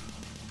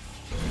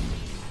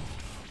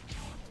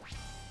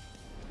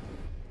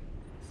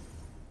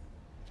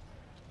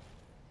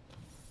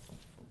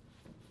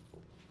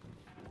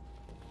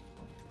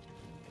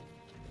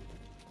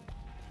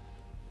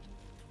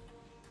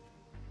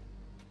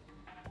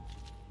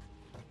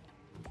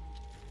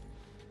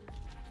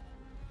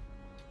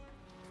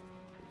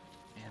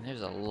 Man,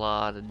 there's a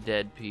lot of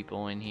dead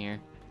people in here.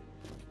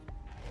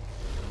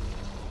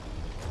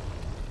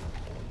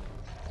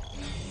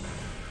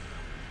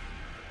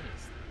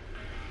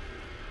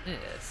 What is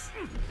this?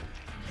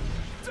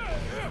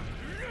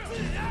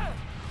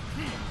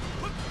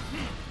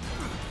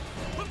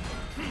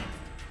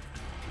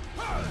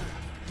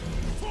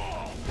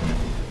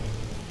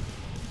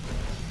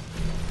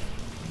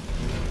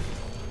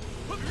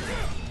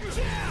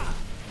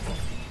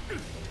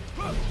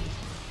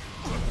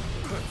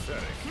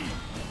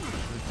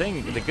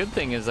 The good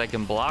thing is I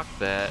can block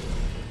that,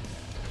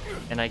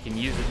 and I can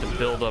use it to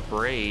build up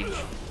rage,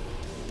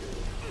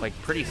 like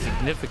pretty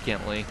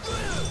significantly.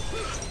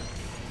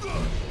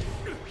 Hard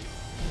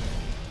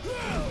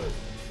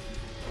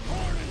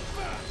and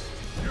fast.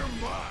 You're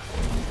mine.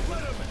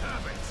 Let him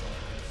have it.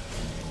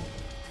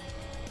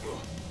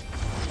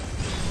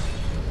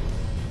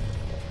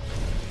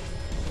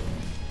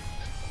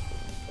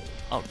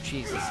 Oh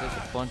Jesus, there's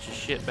a bunch of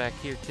shit back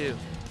here too.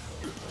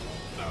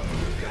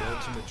 The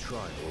ultimate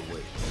trial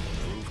awaits.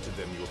 Prove to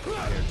them you are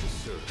prepared to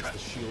serve as the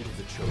shield of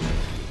the chosen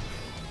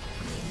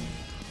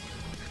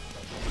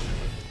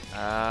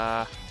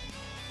few.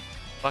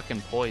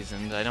 Fucking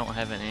poisoned. I don't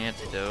have an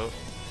antidote.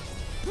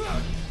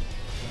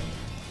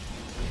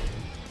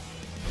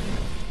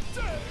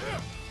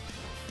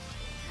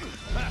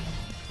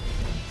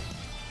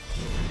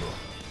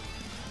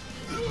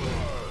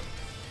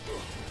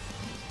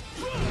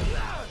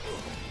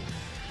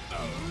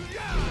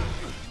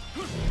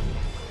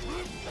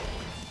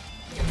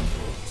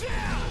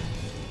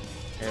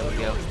 There we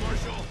go.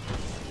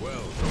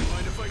 Well, don't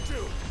mind if I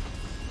do.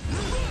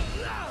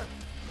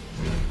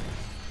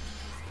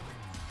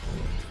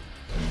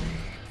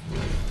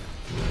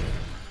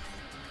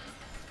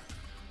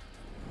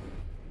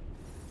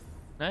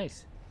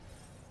 Nice.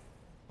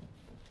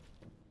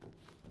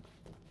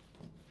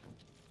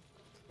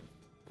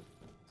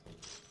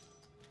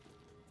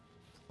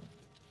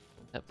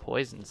 That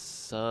poison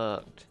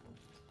sucked.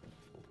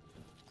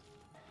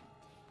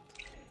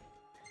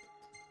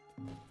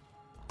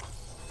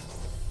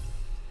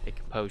 Take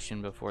a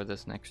potion before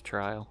this next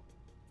trial.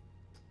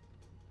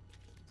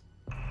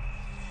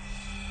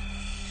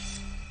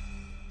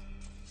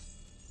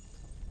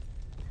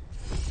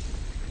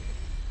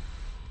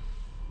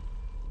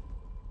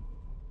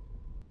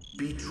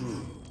 Be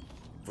true,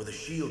 for the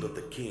shield of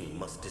the king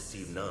must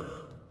deceive none,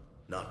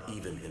 not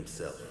even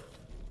himself.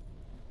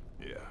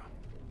 Yeah,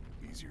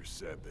 easier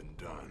said than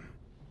done.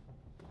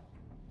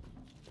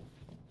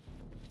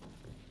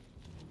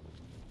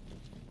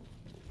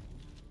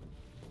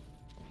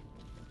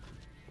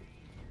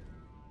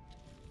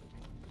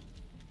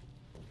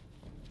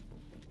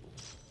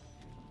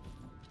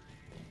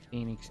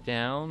 Phoenix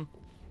down.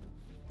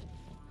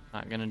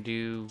 Not gonna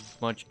do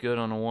much good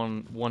on a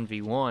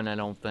 1v1, I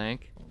don't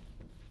think.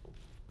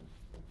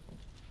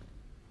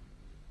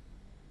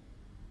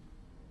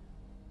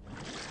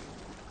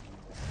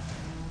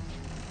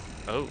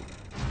 Oh,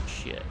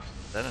 shit.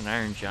 Is that an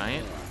Iron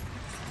Giant?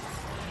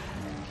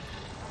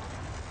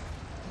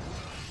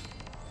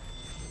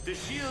 The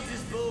shield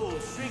is bold,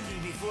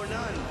 shrinking before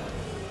none.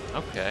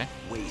 Okay.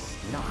 Waste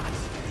not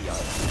the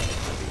ultimate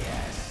of the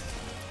est.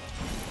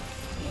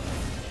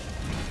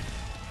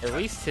 At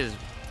least his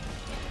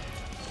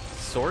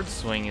sword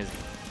swing is...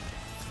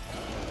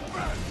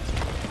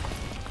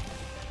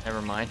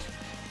 Never mind.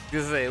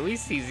 Because at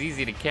least he's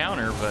easy to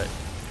counter, but...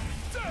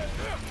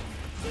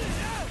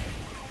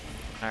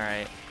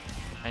 Alright.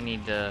 I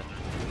need to...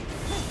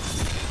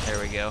 There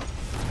we go.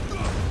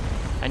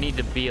 I need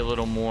to be a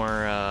little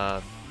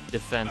more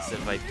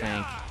defensive, I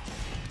think.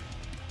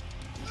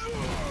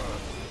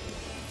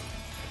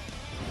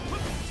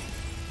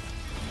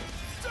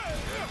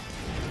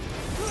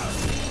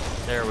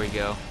 There we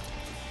go.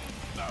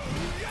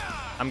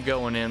 I'm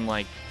going in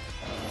like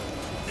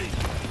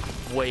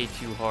way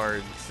too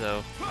hard,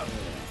 so.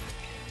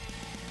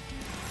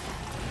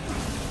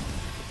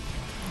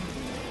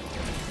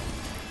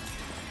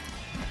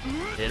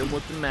 Hit him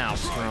with the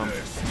mouse drum.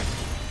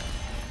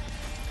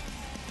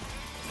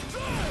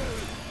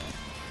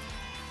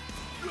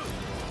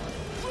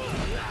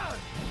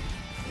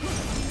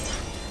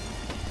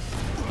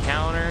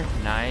 Counter,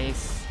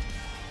 nice.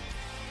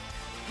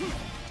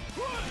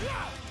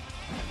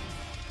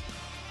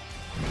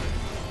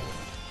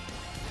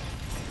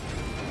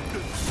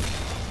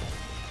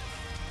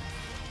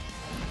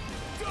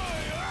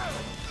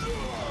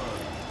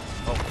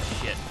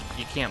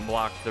 can't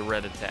block the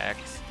red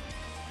attacks.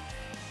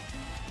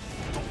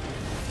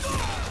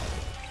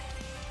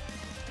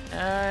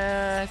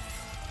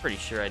 Pretty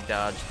sure I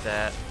dodged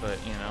that, but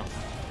you know.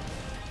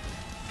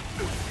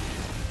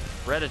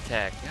 Red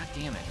attack, god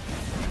damn it.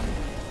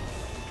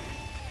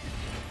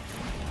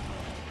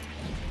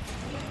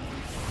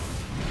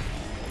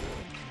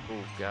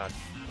 Oh god.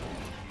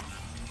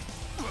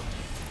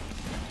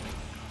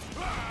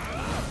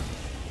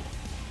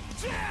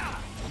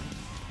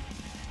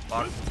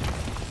 Fuck.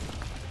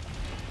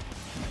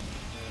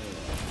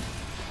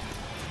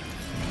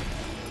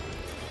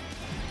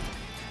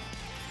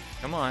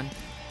 Come on.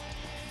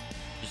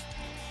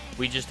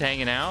 We just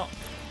hanging out?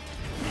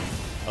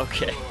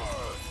 Okay.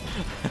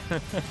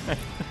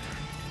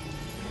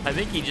 I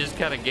think he just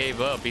kind of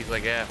gave up. He's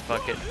like, ah,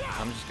 fuck it.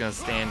 I'm just gonna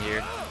stand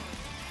here.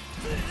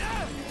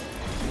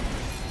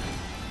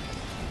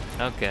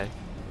 Okay.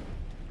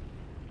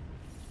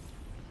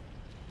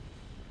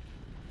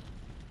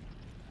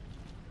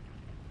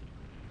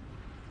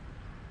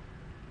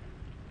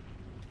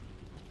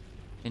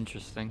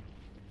 Interesting.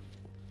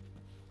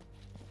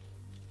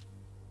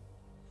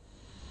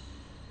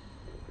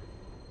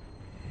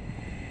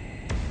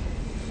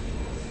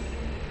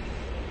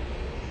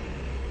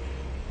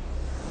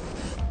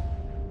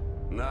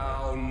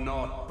 Now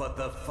naught but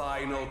the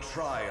final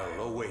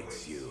trial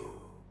awaits you.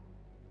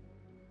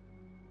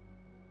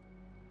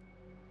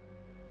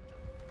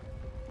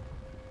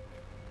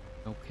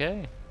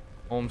 Okay.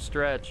 Home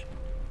stretch.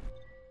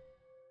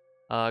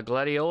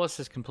 Gladiolus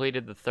has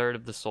completed the third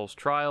of the Soul's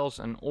trials.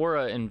 An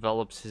aura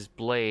envelops his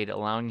blade,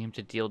 allowing him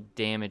to deal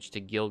damage to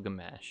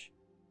Gilgamesh.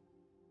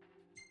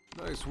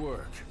 Nice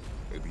work.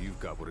 Maybe you've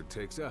got what it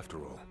takes after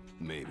all.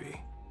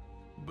 Maybe.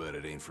 But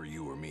it ain't for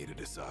you or me to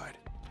decide.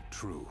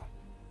 True.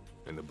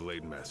 And the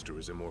Blade Master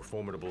is a more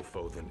formidable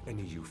foe than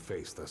any you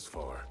faced thus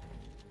far.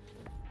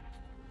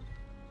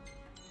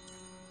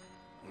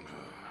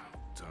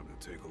 Time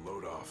to take a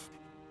load off.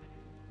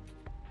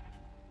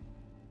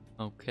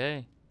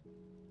 Okay.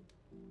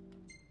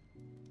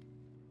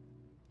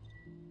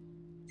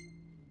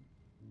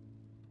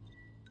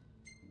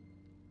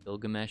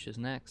 Gilgamesh is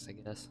next, I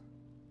guess.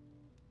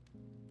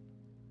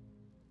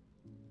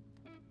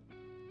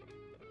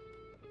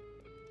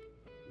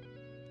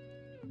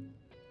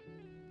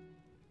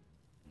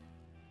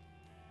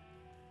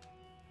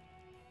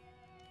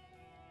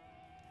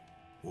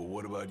 Well,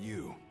 what about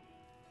you?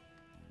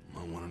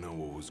 I want to know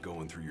what was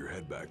going through your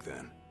head back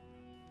then.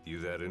 You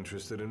that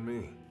interested in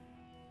me?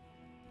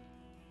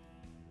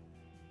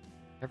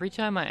 Every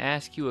time I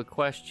ask you a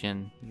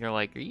question, you're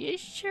like, are you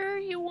sure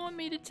you want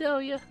me to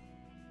tell you?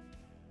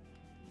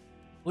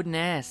 Wouldn't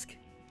ask.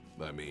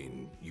 I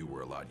mean, you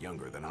were a lot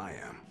younger than I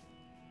am.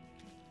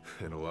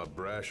 And a lot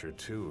brasher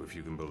too, if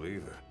you can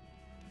believe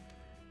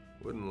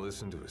it. Wouldn't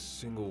listen to a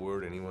single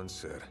word anyone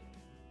said.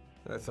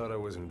 I thought I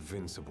was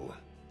invincible.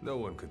 No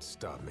one could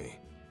stop me.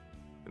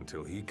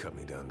 Until he cut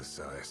me down to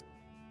size.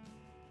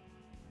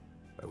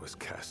 I was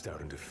cast out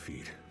in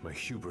defeat, my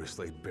hubris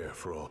laid bare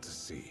for all to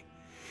see.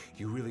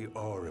 You really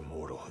are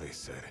immortal, they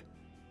said.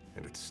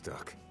 And it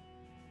stuck.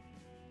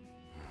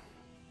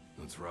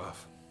 That's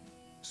rough.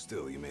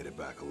 Still, you made it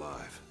back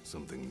alive.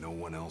 Something no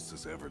one else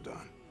has ever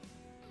done.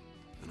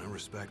 And I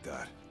respect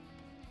that.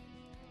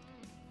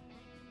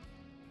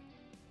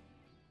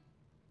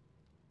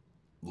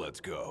 Let's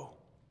go.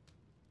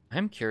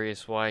 I'm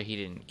curious why he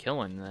didn't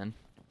kill him then.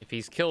 If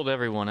he's killed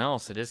everyone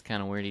else, it is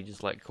kind of weird he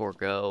just let Kor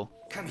go.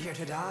 Come here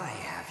to die,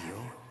 have you?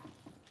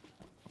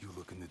 You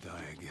looking to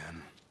die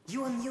again?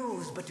 You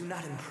amuse but do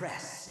not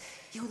impress.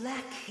 You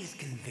lack his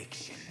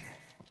conviction.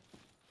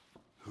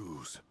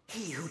 Whose?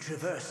 He who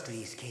traversed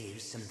these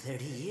caves some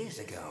 30 years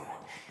ago.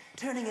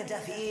 Turning a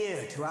deaf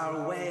ear to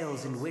our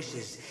wails and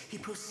wishes, he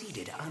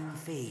proceeded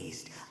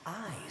unfazed,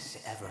 eyes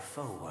ever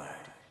forward.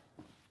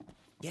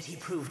 Yet he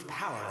proved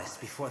powerless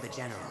before the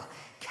general,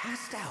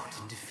 cast out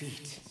in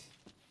defeat.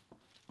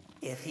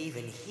 If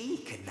even he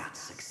could not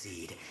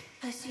succeed,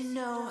 I see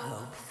no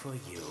hope for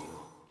you.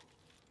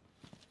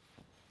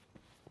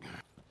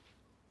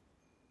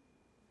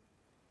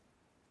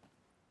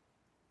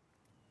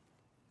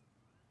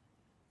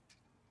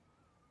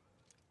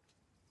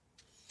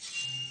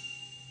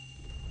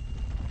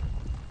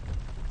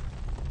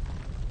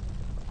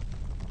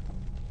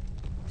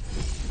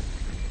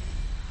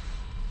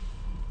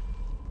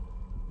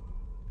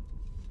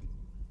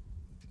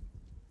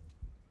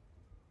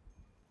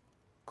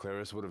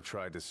 Claris would have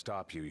tried to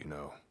stop you, you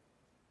know.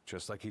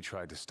 Just like he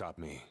tried to stop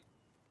me.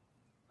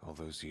 All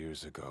those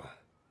years ago.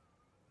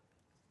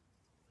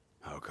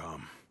 How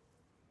come?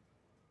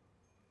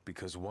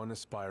 Because one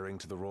aspiring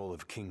to the role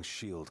of King's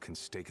Shield can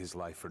stake his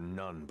life for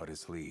none but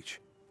his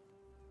liege.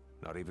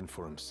 Not even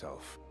for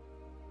himself.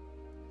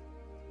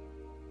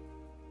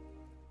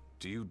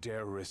 Do you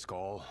dare risk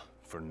all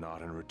for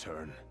naught in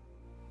return?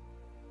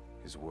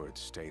 His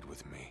words stayed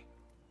with me.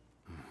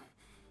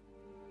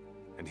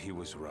 And he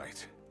was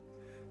right.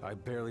 I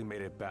barely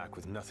made it back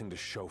with nothing to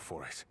show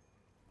for it.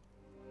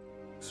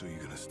 So you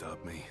gonna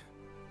stop me?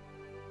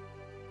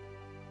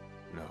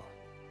 No,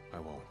 I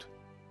won't.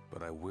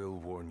 But I will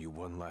warn you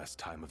one last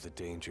time of the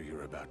danger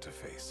you're about to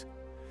face.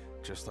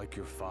 Just like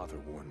your father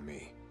warned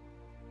me.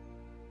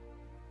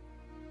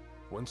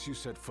 Once you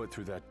set foot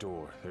through that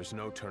door, there's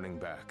no turning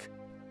back.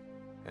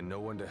 And no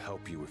one to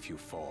help you if you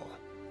fall.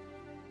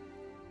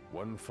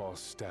 One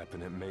false step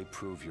and it may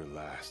prove your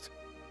last.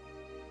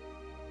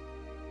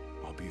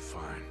 I'll be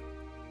fine.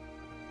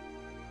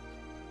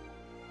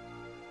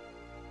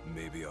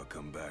 Maybe I'll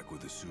come back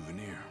with a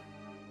souvenir.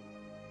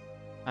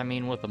 I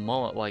mean, with a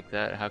mullet like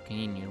that, how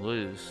can you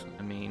lose?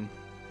 I mean...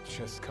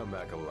 Just come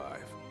back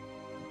alive.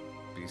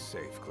 Be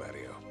safe,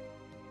 Gladio.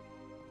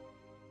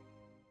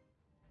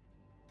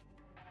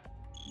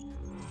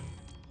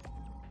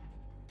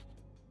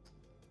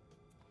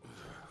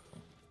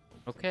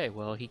 Okay,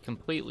 well, he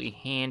completely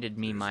handed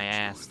me my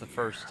ass the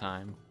first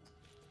time.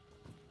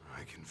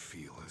 I can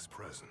feel his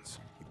presence.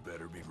 You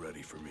better be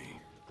ready for me.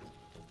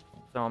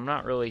 So I'm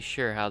not really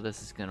sure how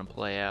this is gonna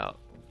play out.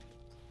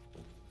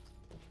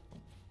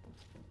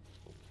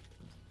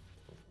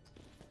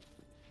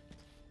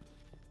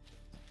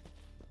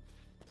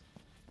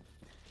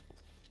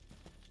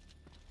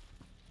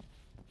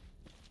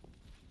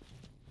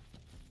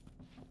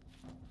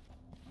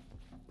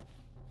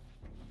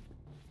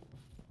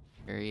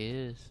 There he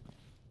is.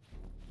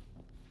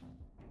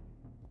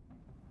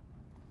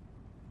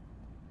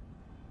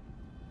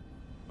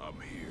 I'm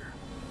here.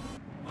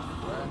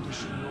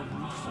 Brandishing your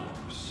brute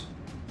force.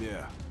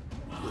 Yeah.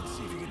 Let's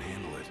see if you can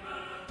handle it.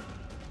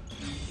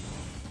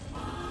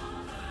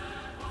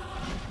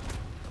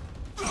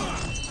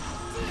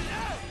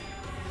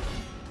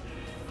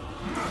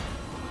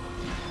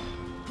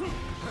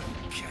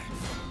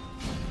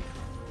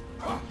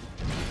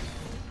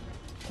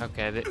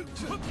 Okay,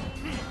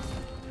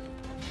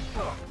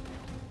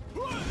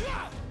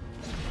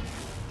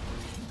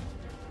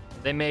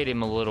 they made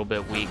him a little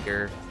bit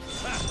weaker,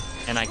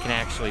 and I can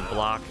actually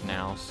block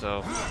now,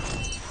 so...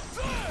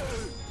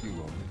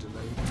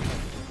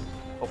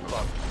 Oh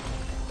fuck.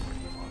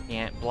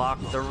 Can't block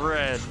the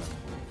red.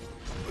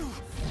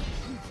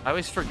 I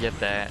always forget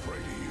that.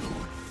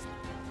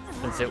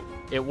 Since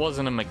it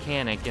wasn't a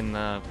mechanic in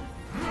the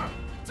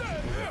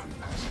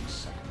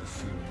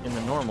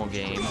normal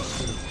game.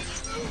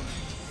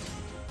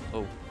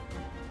 Oh.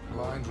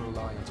 Blind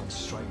reliance on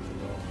strength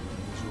alone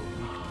is your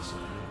weakness of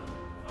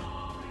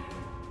will.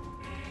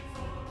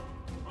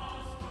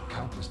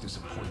 Countless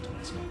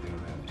disappointments make their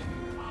end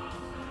here.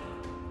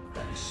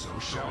 And so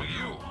shall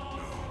you.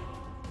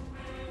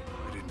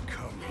 I didn't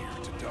come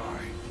here to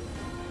die.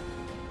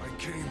 I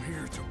came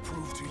here to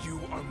prove to you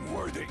I'm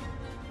worthy.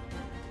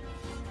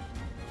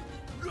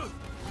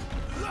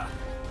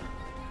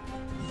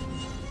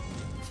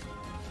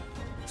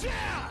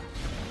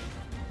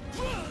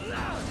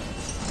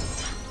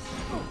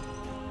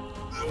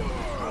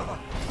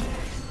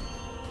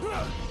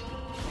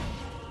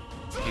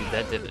 Dude,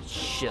 that did a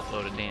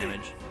shitload of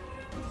damage.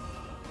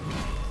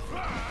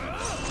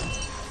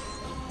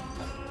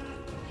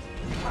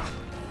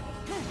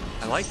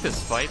 I like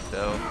this fight,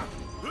 though.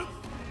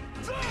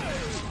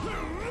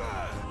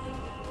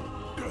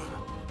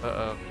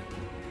 Uh-oh.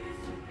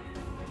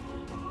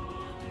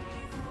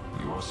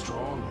 You are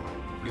strong,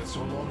 yet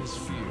so long as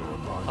fear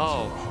binds your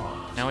Oh,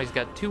 heart. now he's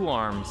got 2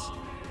 arms.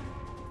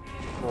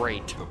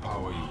 Great. The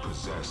power you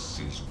possess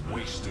is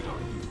wasted on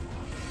you.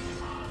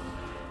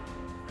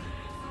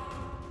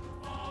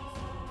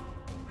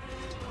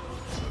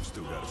 I've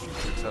still got a few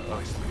tricks up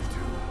my sleeve,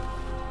 too.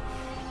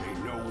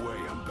 Ain't no way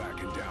I'm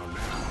backing down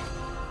now.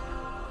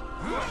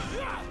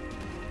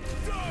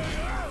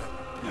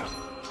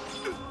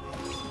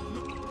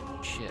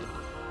 Shit.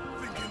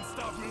 Think you can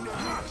stop me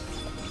now?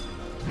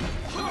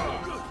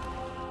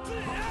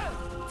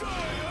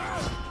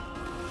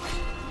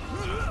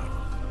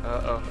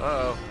 Uh-oh,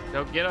 uh-oh.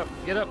 No, get up,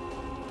 get up.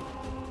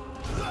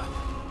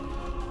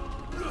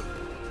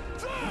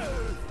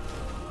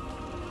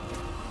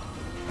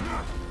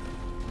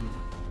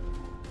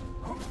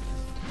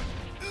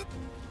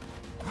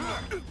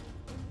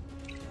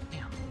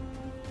 Damn.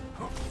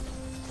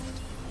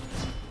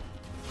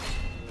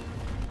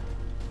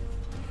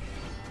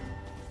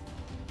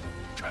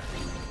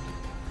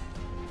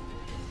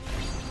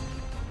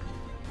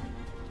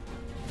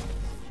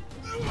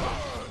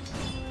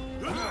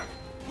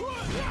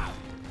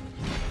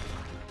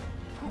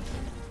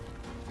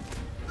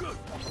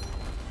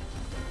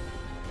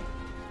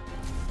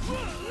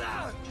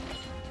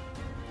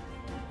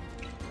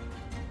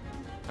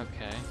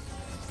 Okay.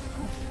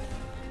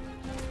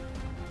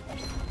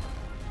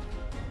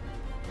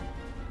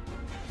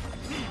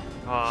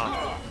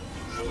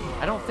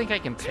 I don't think I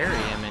can parry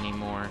him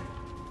anymore.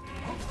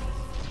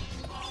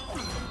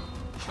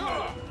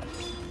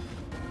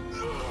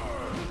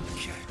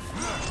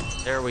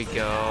 There we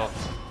go.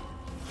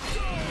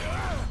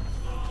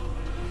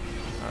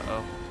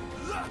 Uh-oh.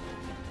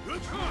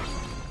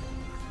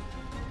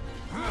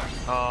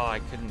 Oh, I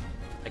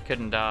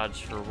couldn't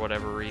dodge for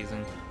whatever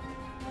reason.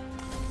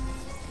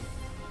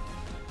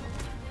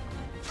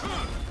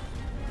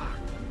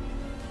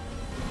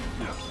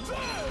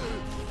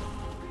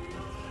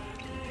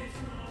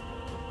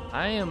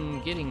 I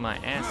am getting my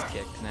ass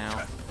kicked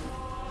now.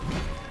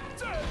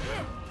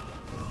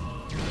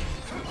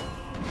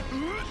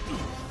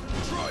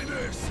 Try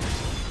this.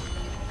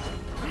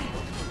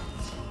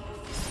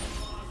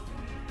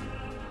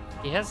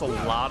 He has a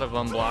lot of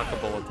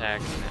unblockable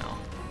attacks now.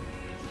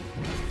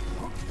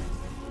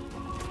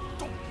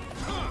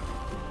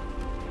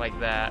 Like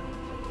that.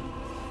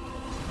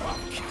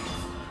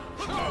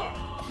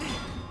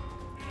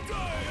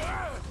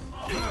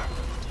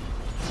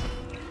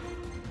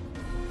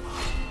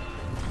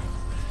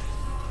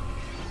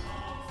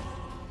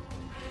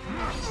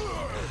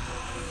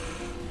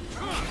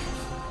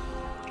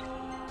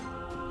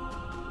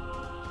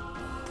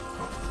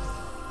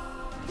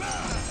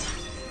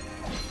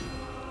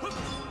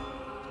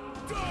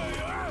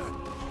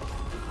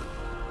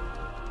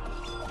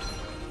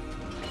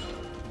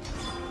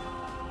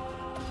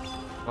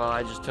 Well,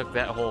 I just took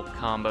that whole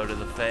combo to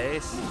the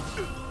face.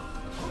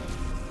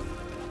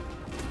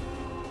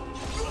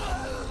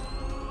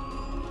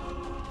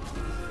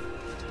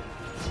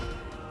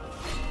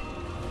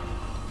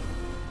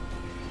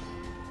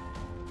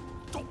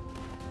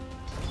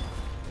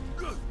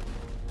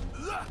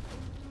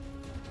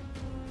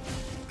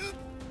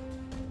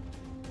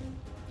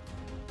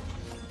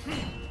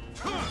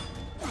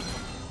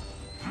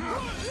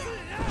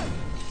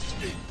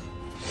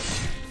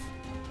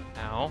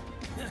 Ow.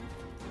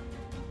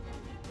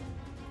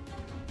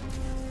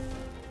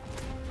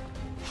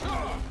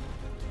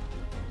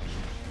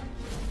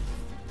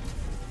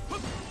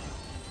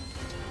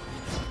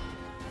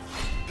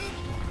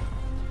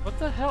 What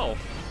the hell?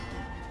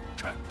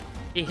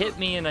 He hit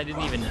me and I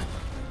didn't even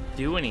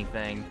do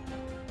anything.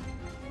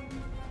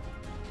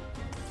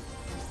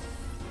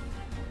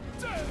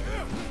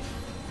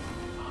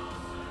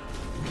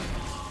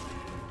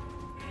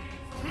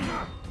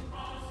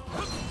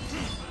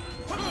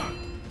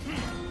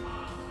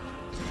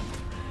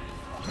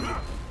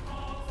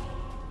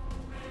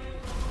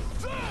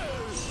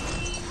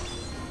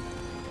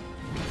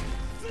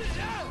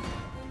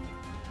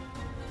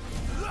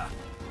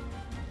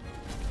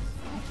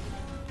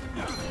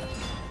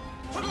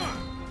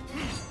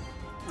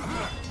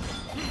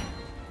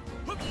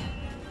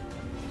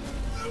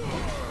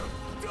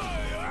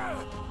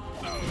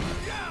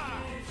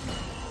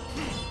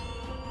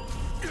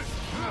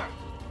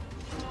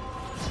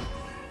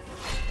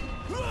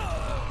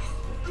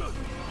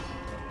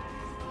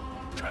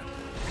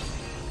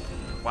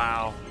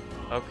 Wow.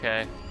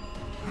 Okay.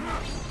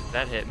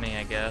 That hit me,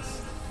 I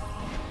guess.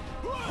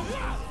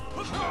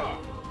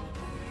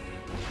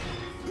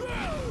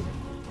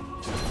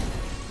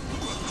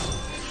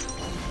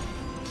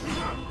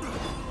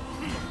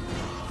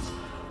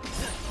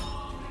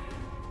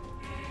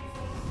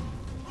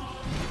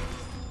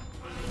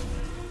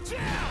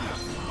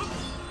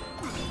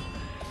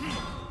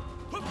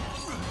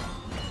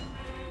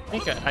 I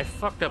think I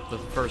fucked up the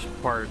first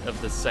part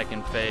of the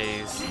second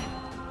phase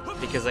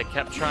because I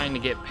kept trying to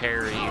get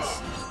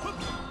parries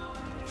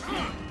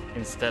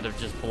instead of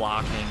just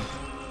blocking.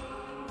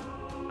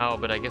 Oh,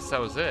 but I guess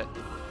that was it.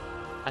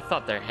 I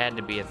thought there had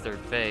to be a third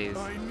phase.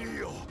 I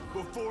kneel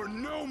before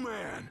no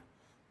man.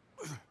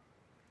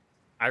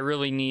 I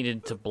really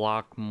needed to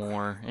block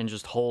more and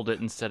just hold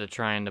it instead of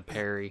trying to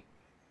parry.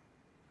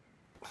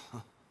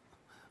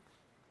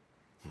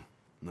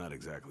 Not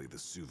exactly the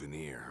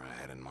souvenir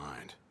I had in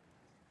mind.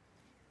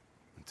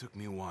 It took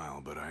me a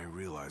while, but I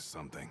realized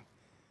something.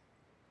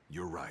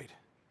 You're right.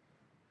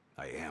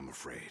 I am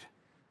afraid.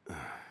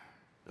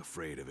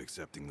 Afraid of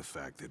accepting the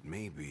fact that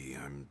maybe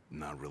I'm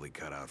not really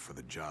cut out for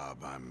the job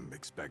I'm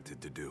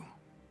expected to do.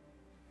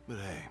 But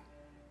hey,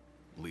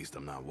 at least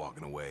I'm not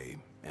walking away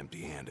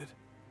empty-handed.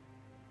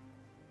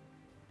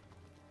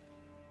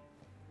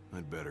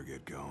 I'd better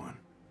get going.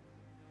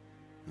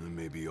 I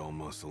may be all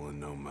muscle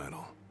and no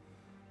metal,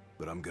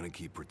 but I'm gonna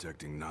keep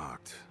protecting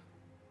Noct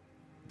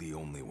the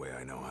only way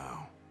I know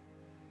how.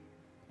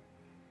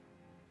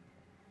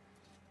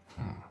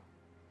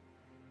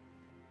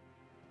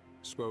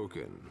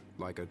 Spoken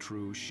like a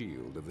true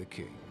shield of the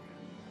king.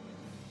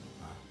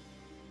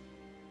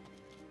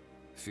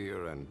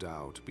 Fear and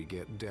doubt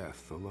beget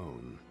death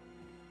alone.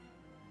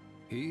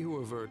 He who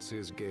averts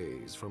his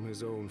gaze from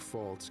his own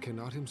faults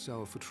cannot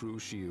himself a true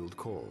shield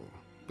call.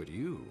 But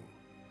you,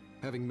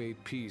 having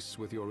made peace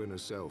with your inner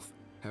self,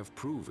 have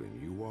proven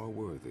you are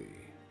worthy.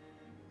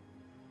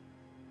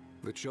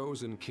 The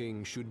chosen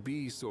king should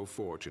be so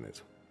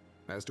fortunate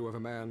as to have a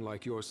man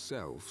like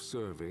yourself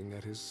serving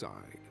at his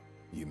side.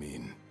 You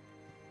mean?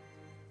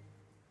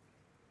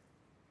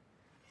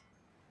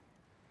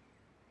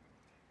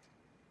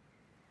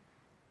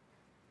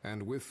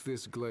 And with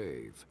this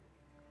glaive,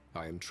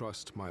 I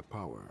entrust my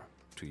power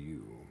to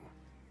you.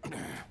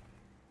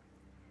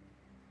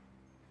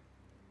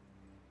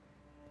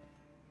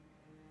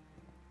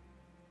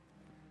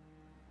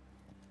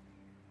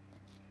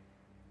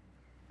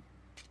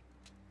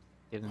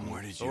 Give him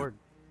Where the did sword.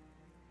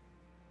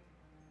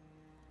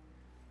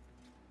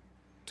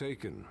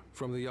 Taken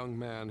from the young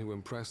man who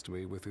impressed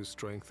me with his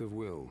strength of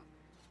will.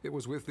 It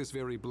was with this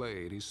very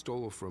blade he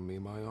stole from me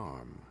my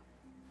arm.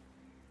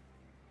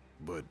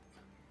 but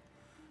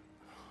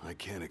I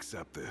can't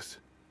accept this.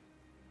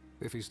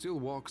 If he still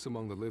walks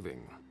among the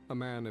living, a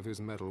man of his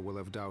mettle will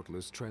have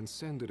doubtless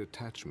transcended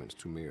attachment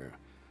to mere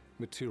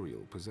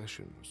material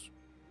possessions.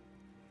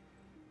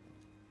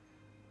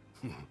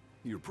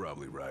 You're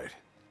probably right.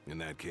 In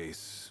that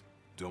case,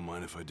 don't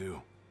mind if I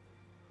do.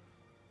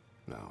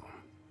 Now,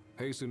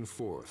 hasten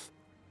forth,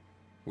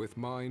 with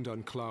mind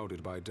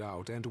unclouded by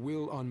doubt and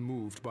will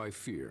unmoved by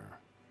fear.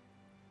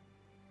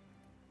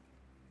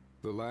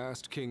 The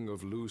last king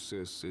of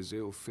Lucis is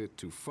ill fit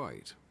to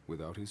fight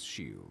without his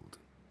shield.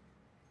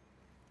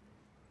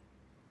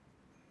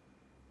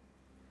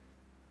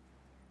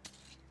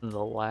 The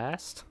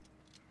last?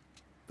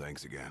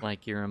 Thanks again.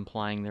 Like you're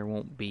implying there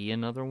won't be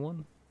another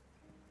one?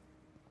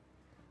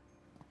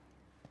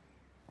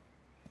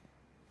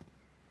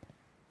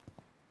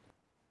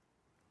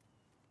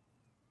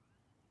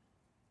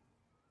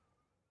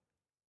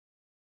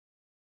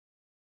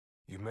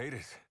 You made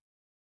it.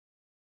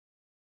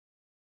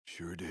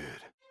 Sure did.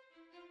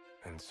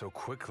 And so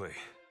quickly.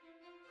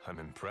 I'm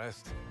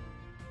impressed.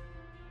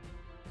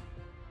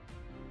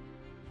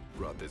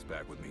 Brought this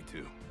back with me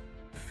too.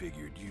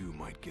 Figured you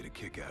might get a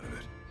kick out of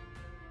it.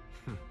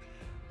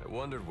 I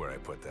wondered where I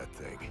put that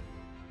thing.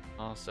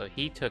 Also,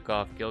 he took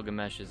off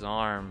Gilgamesh's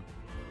arm.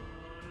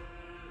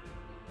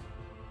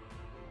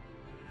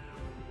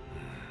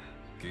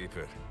 Keep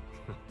it.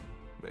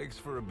 Makes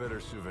for a better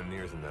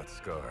souvenir than that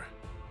scar.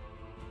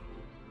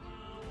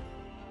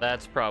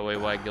 That's probably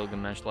why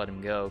Gilgamesh let him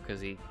go, because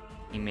he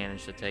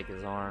managed to take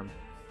his arm.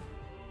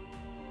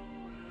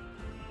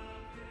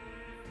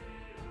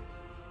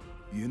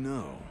 You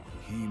know,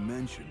 he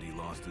mentioned he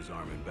lost his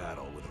arm in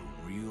battle with a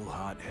real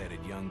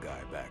hot-headed young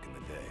guy back in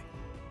the day.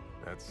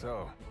 That's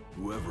so.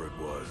 Whoever it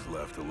was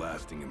left a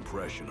lasting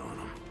impression on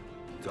him.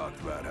 Talked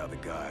about how the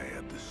guy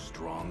had the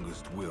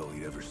strongest will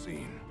he'd ever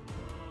seen.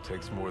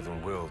 Takes more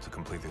than will to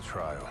complete the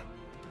trial.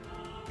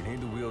 You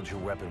need to wield your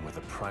weapon with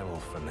a primal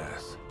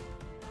finesse.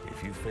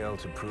 If you fail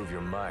to prove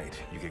your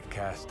might, you get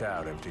cast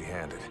out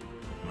empty-handed.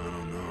 I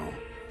don't know.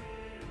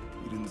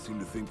 He didn't seem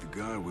to think the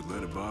guy would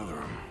let it bother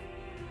him.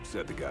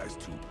 Said the guy's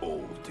too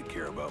old to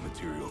care about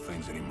material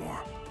things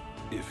anymore.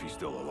 If he's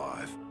still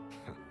alive.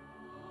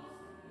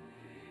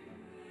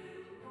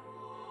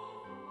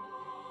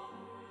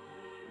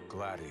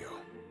 Gladio.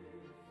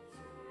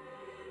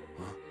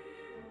 Huh?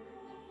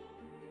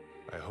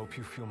 I hope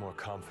you feel more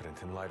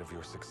confident in light of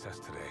your success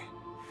today.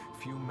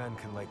 Few men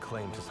can lay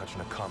claim to such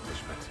an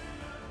accomplishment.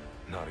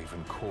 Not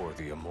even Kor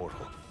the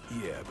Immortal.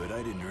 Yeah, but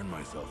I didn't earn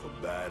myself a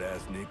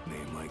badass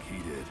nickname like he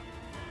did.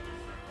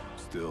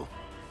 Still,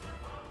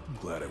 I'm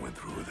glad I went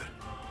through with it.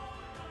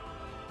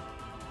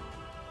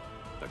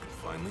 I can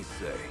finally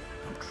say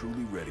I'm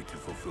truly ready to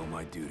fulfill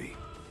my duty.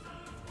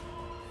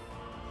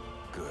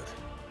 Good.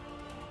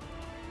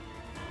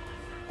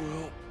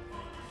 Well,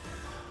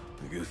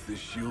 I guess this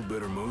shield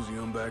better mosey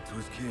on back to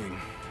his king.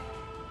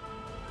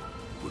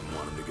 Wouldn't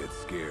want him to get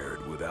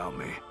scared without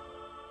me.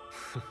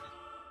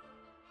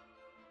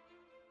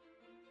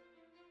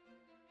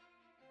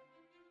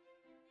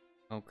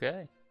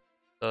 Okay.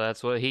 So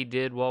that's what he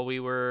did while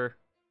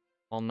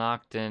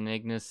Noct and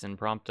Ignis and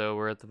Prompto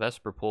were at the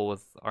Vesper Pool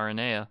with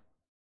Aranea.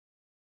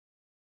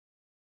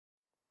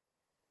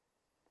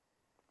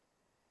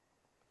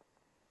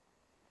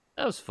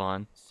 That was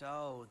fun.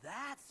 So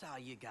that's how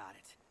you got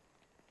it.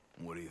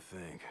 What do you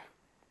think?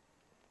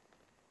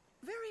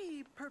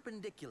 Very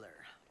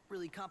perpendicular.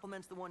 Really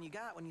complements the one you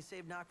got when you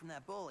saved Noct from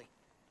that bully.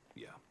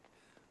 Yeah.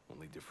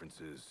 Only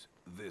difference is,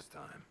 this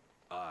time,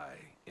 I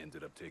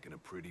ended up taking a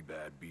pretty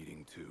bad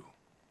beating too.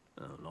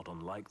 Not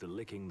unlike the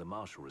licking the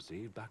Marshal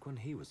received back when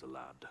he was a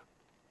lad.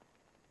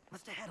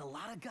 Must have had a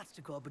lot of guts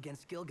to go up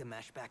against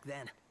Gilgamesh back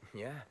then.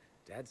 Yeah,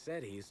 Dad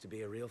said he used to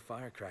be a real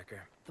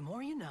firecracker. The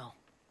more you know.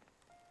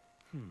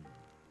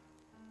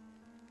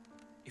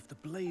 If the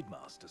Blade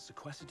Master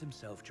sequestered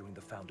himself during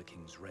the Founder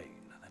King's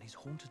reign, then he's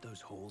haunted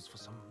those halls for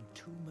some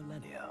 2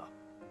 millennia.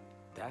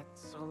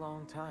 That's a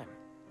long time.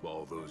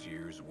 All those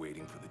years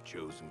waiting for the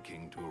chosen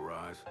king to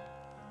arise.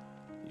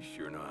 You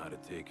sure know how to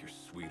take your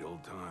sweet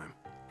old time.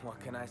 What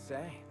can I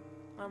say?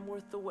 I'm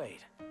worth the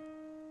wait.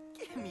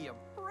 Give me a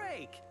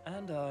break!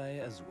 And I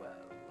as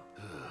well.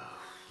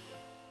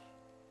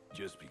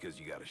 Just because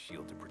you got a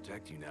shield to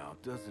protect you now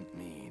doesn't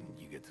mean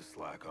you get to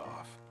slack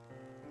off.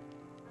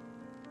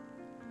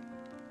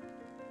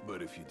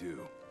 But if you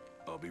do,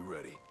 I'll be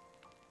ready.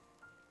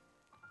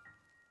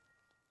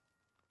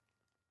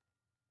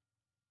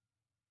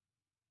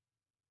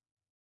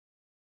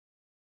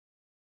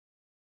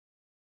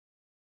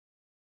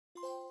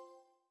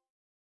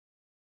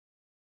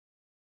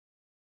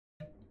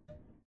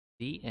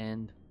 The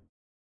end.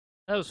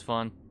 That was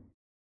fun.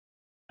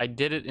 I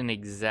did it in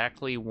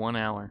exactly 1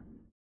 hour,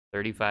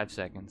 35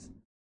 seconds.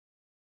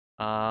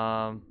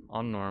 On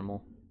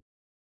normal.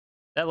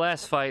 That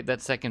last fight,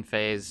 that second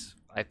phase,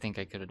 I think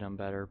I could have done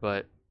better,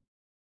 but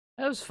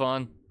that was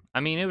fun. I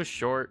mean, it was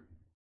short.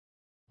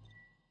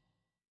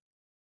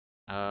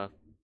 If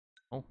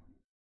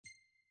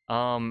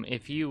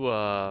you,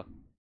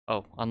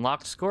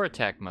 unlock score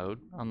attack mode,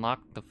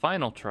 unlock the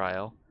final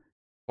trial,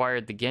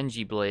 acquired the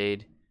Genji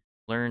blade,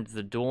 learned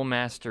the Dual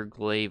Master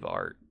glaive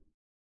art.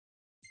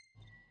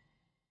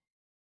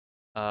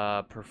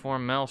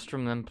 Perform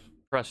Maelstrom, then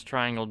press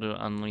triangle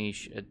to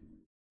unleash a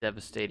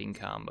devastating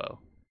combo.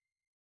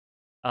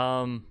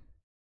 I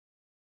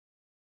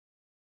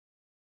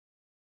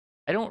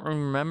don't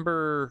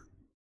remember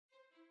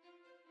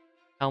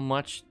how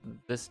much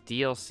this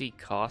DLC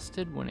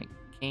costed when it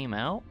came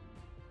out.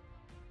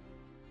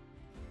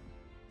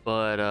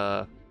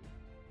 But,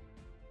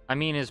 I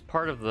mean, as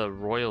part of the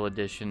Royal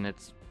Edition,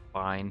 it's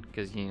fine,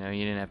 because, you know,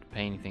 you didn't have to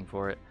pay anything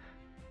for it.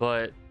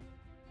 But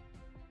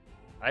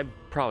I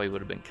probably would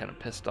have been kind of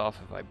pissed off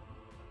if I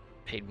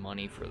paid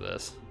money for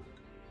this.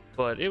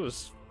 But it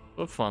was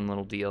a fun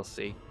little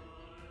DLC.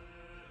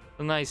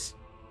 The nice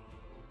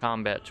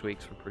combat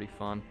tweaks were pretty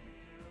fun.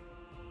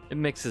 It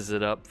mixes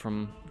it up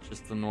from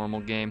just the normal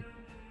game.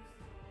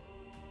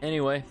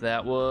 Anyway,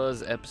 that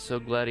was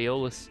episode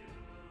Gladiolus.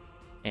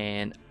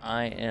 And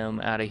I am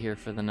out of here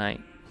for the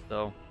night.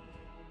 So,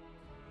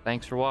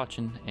 thanks for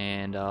watching,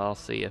 and I'll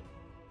see you.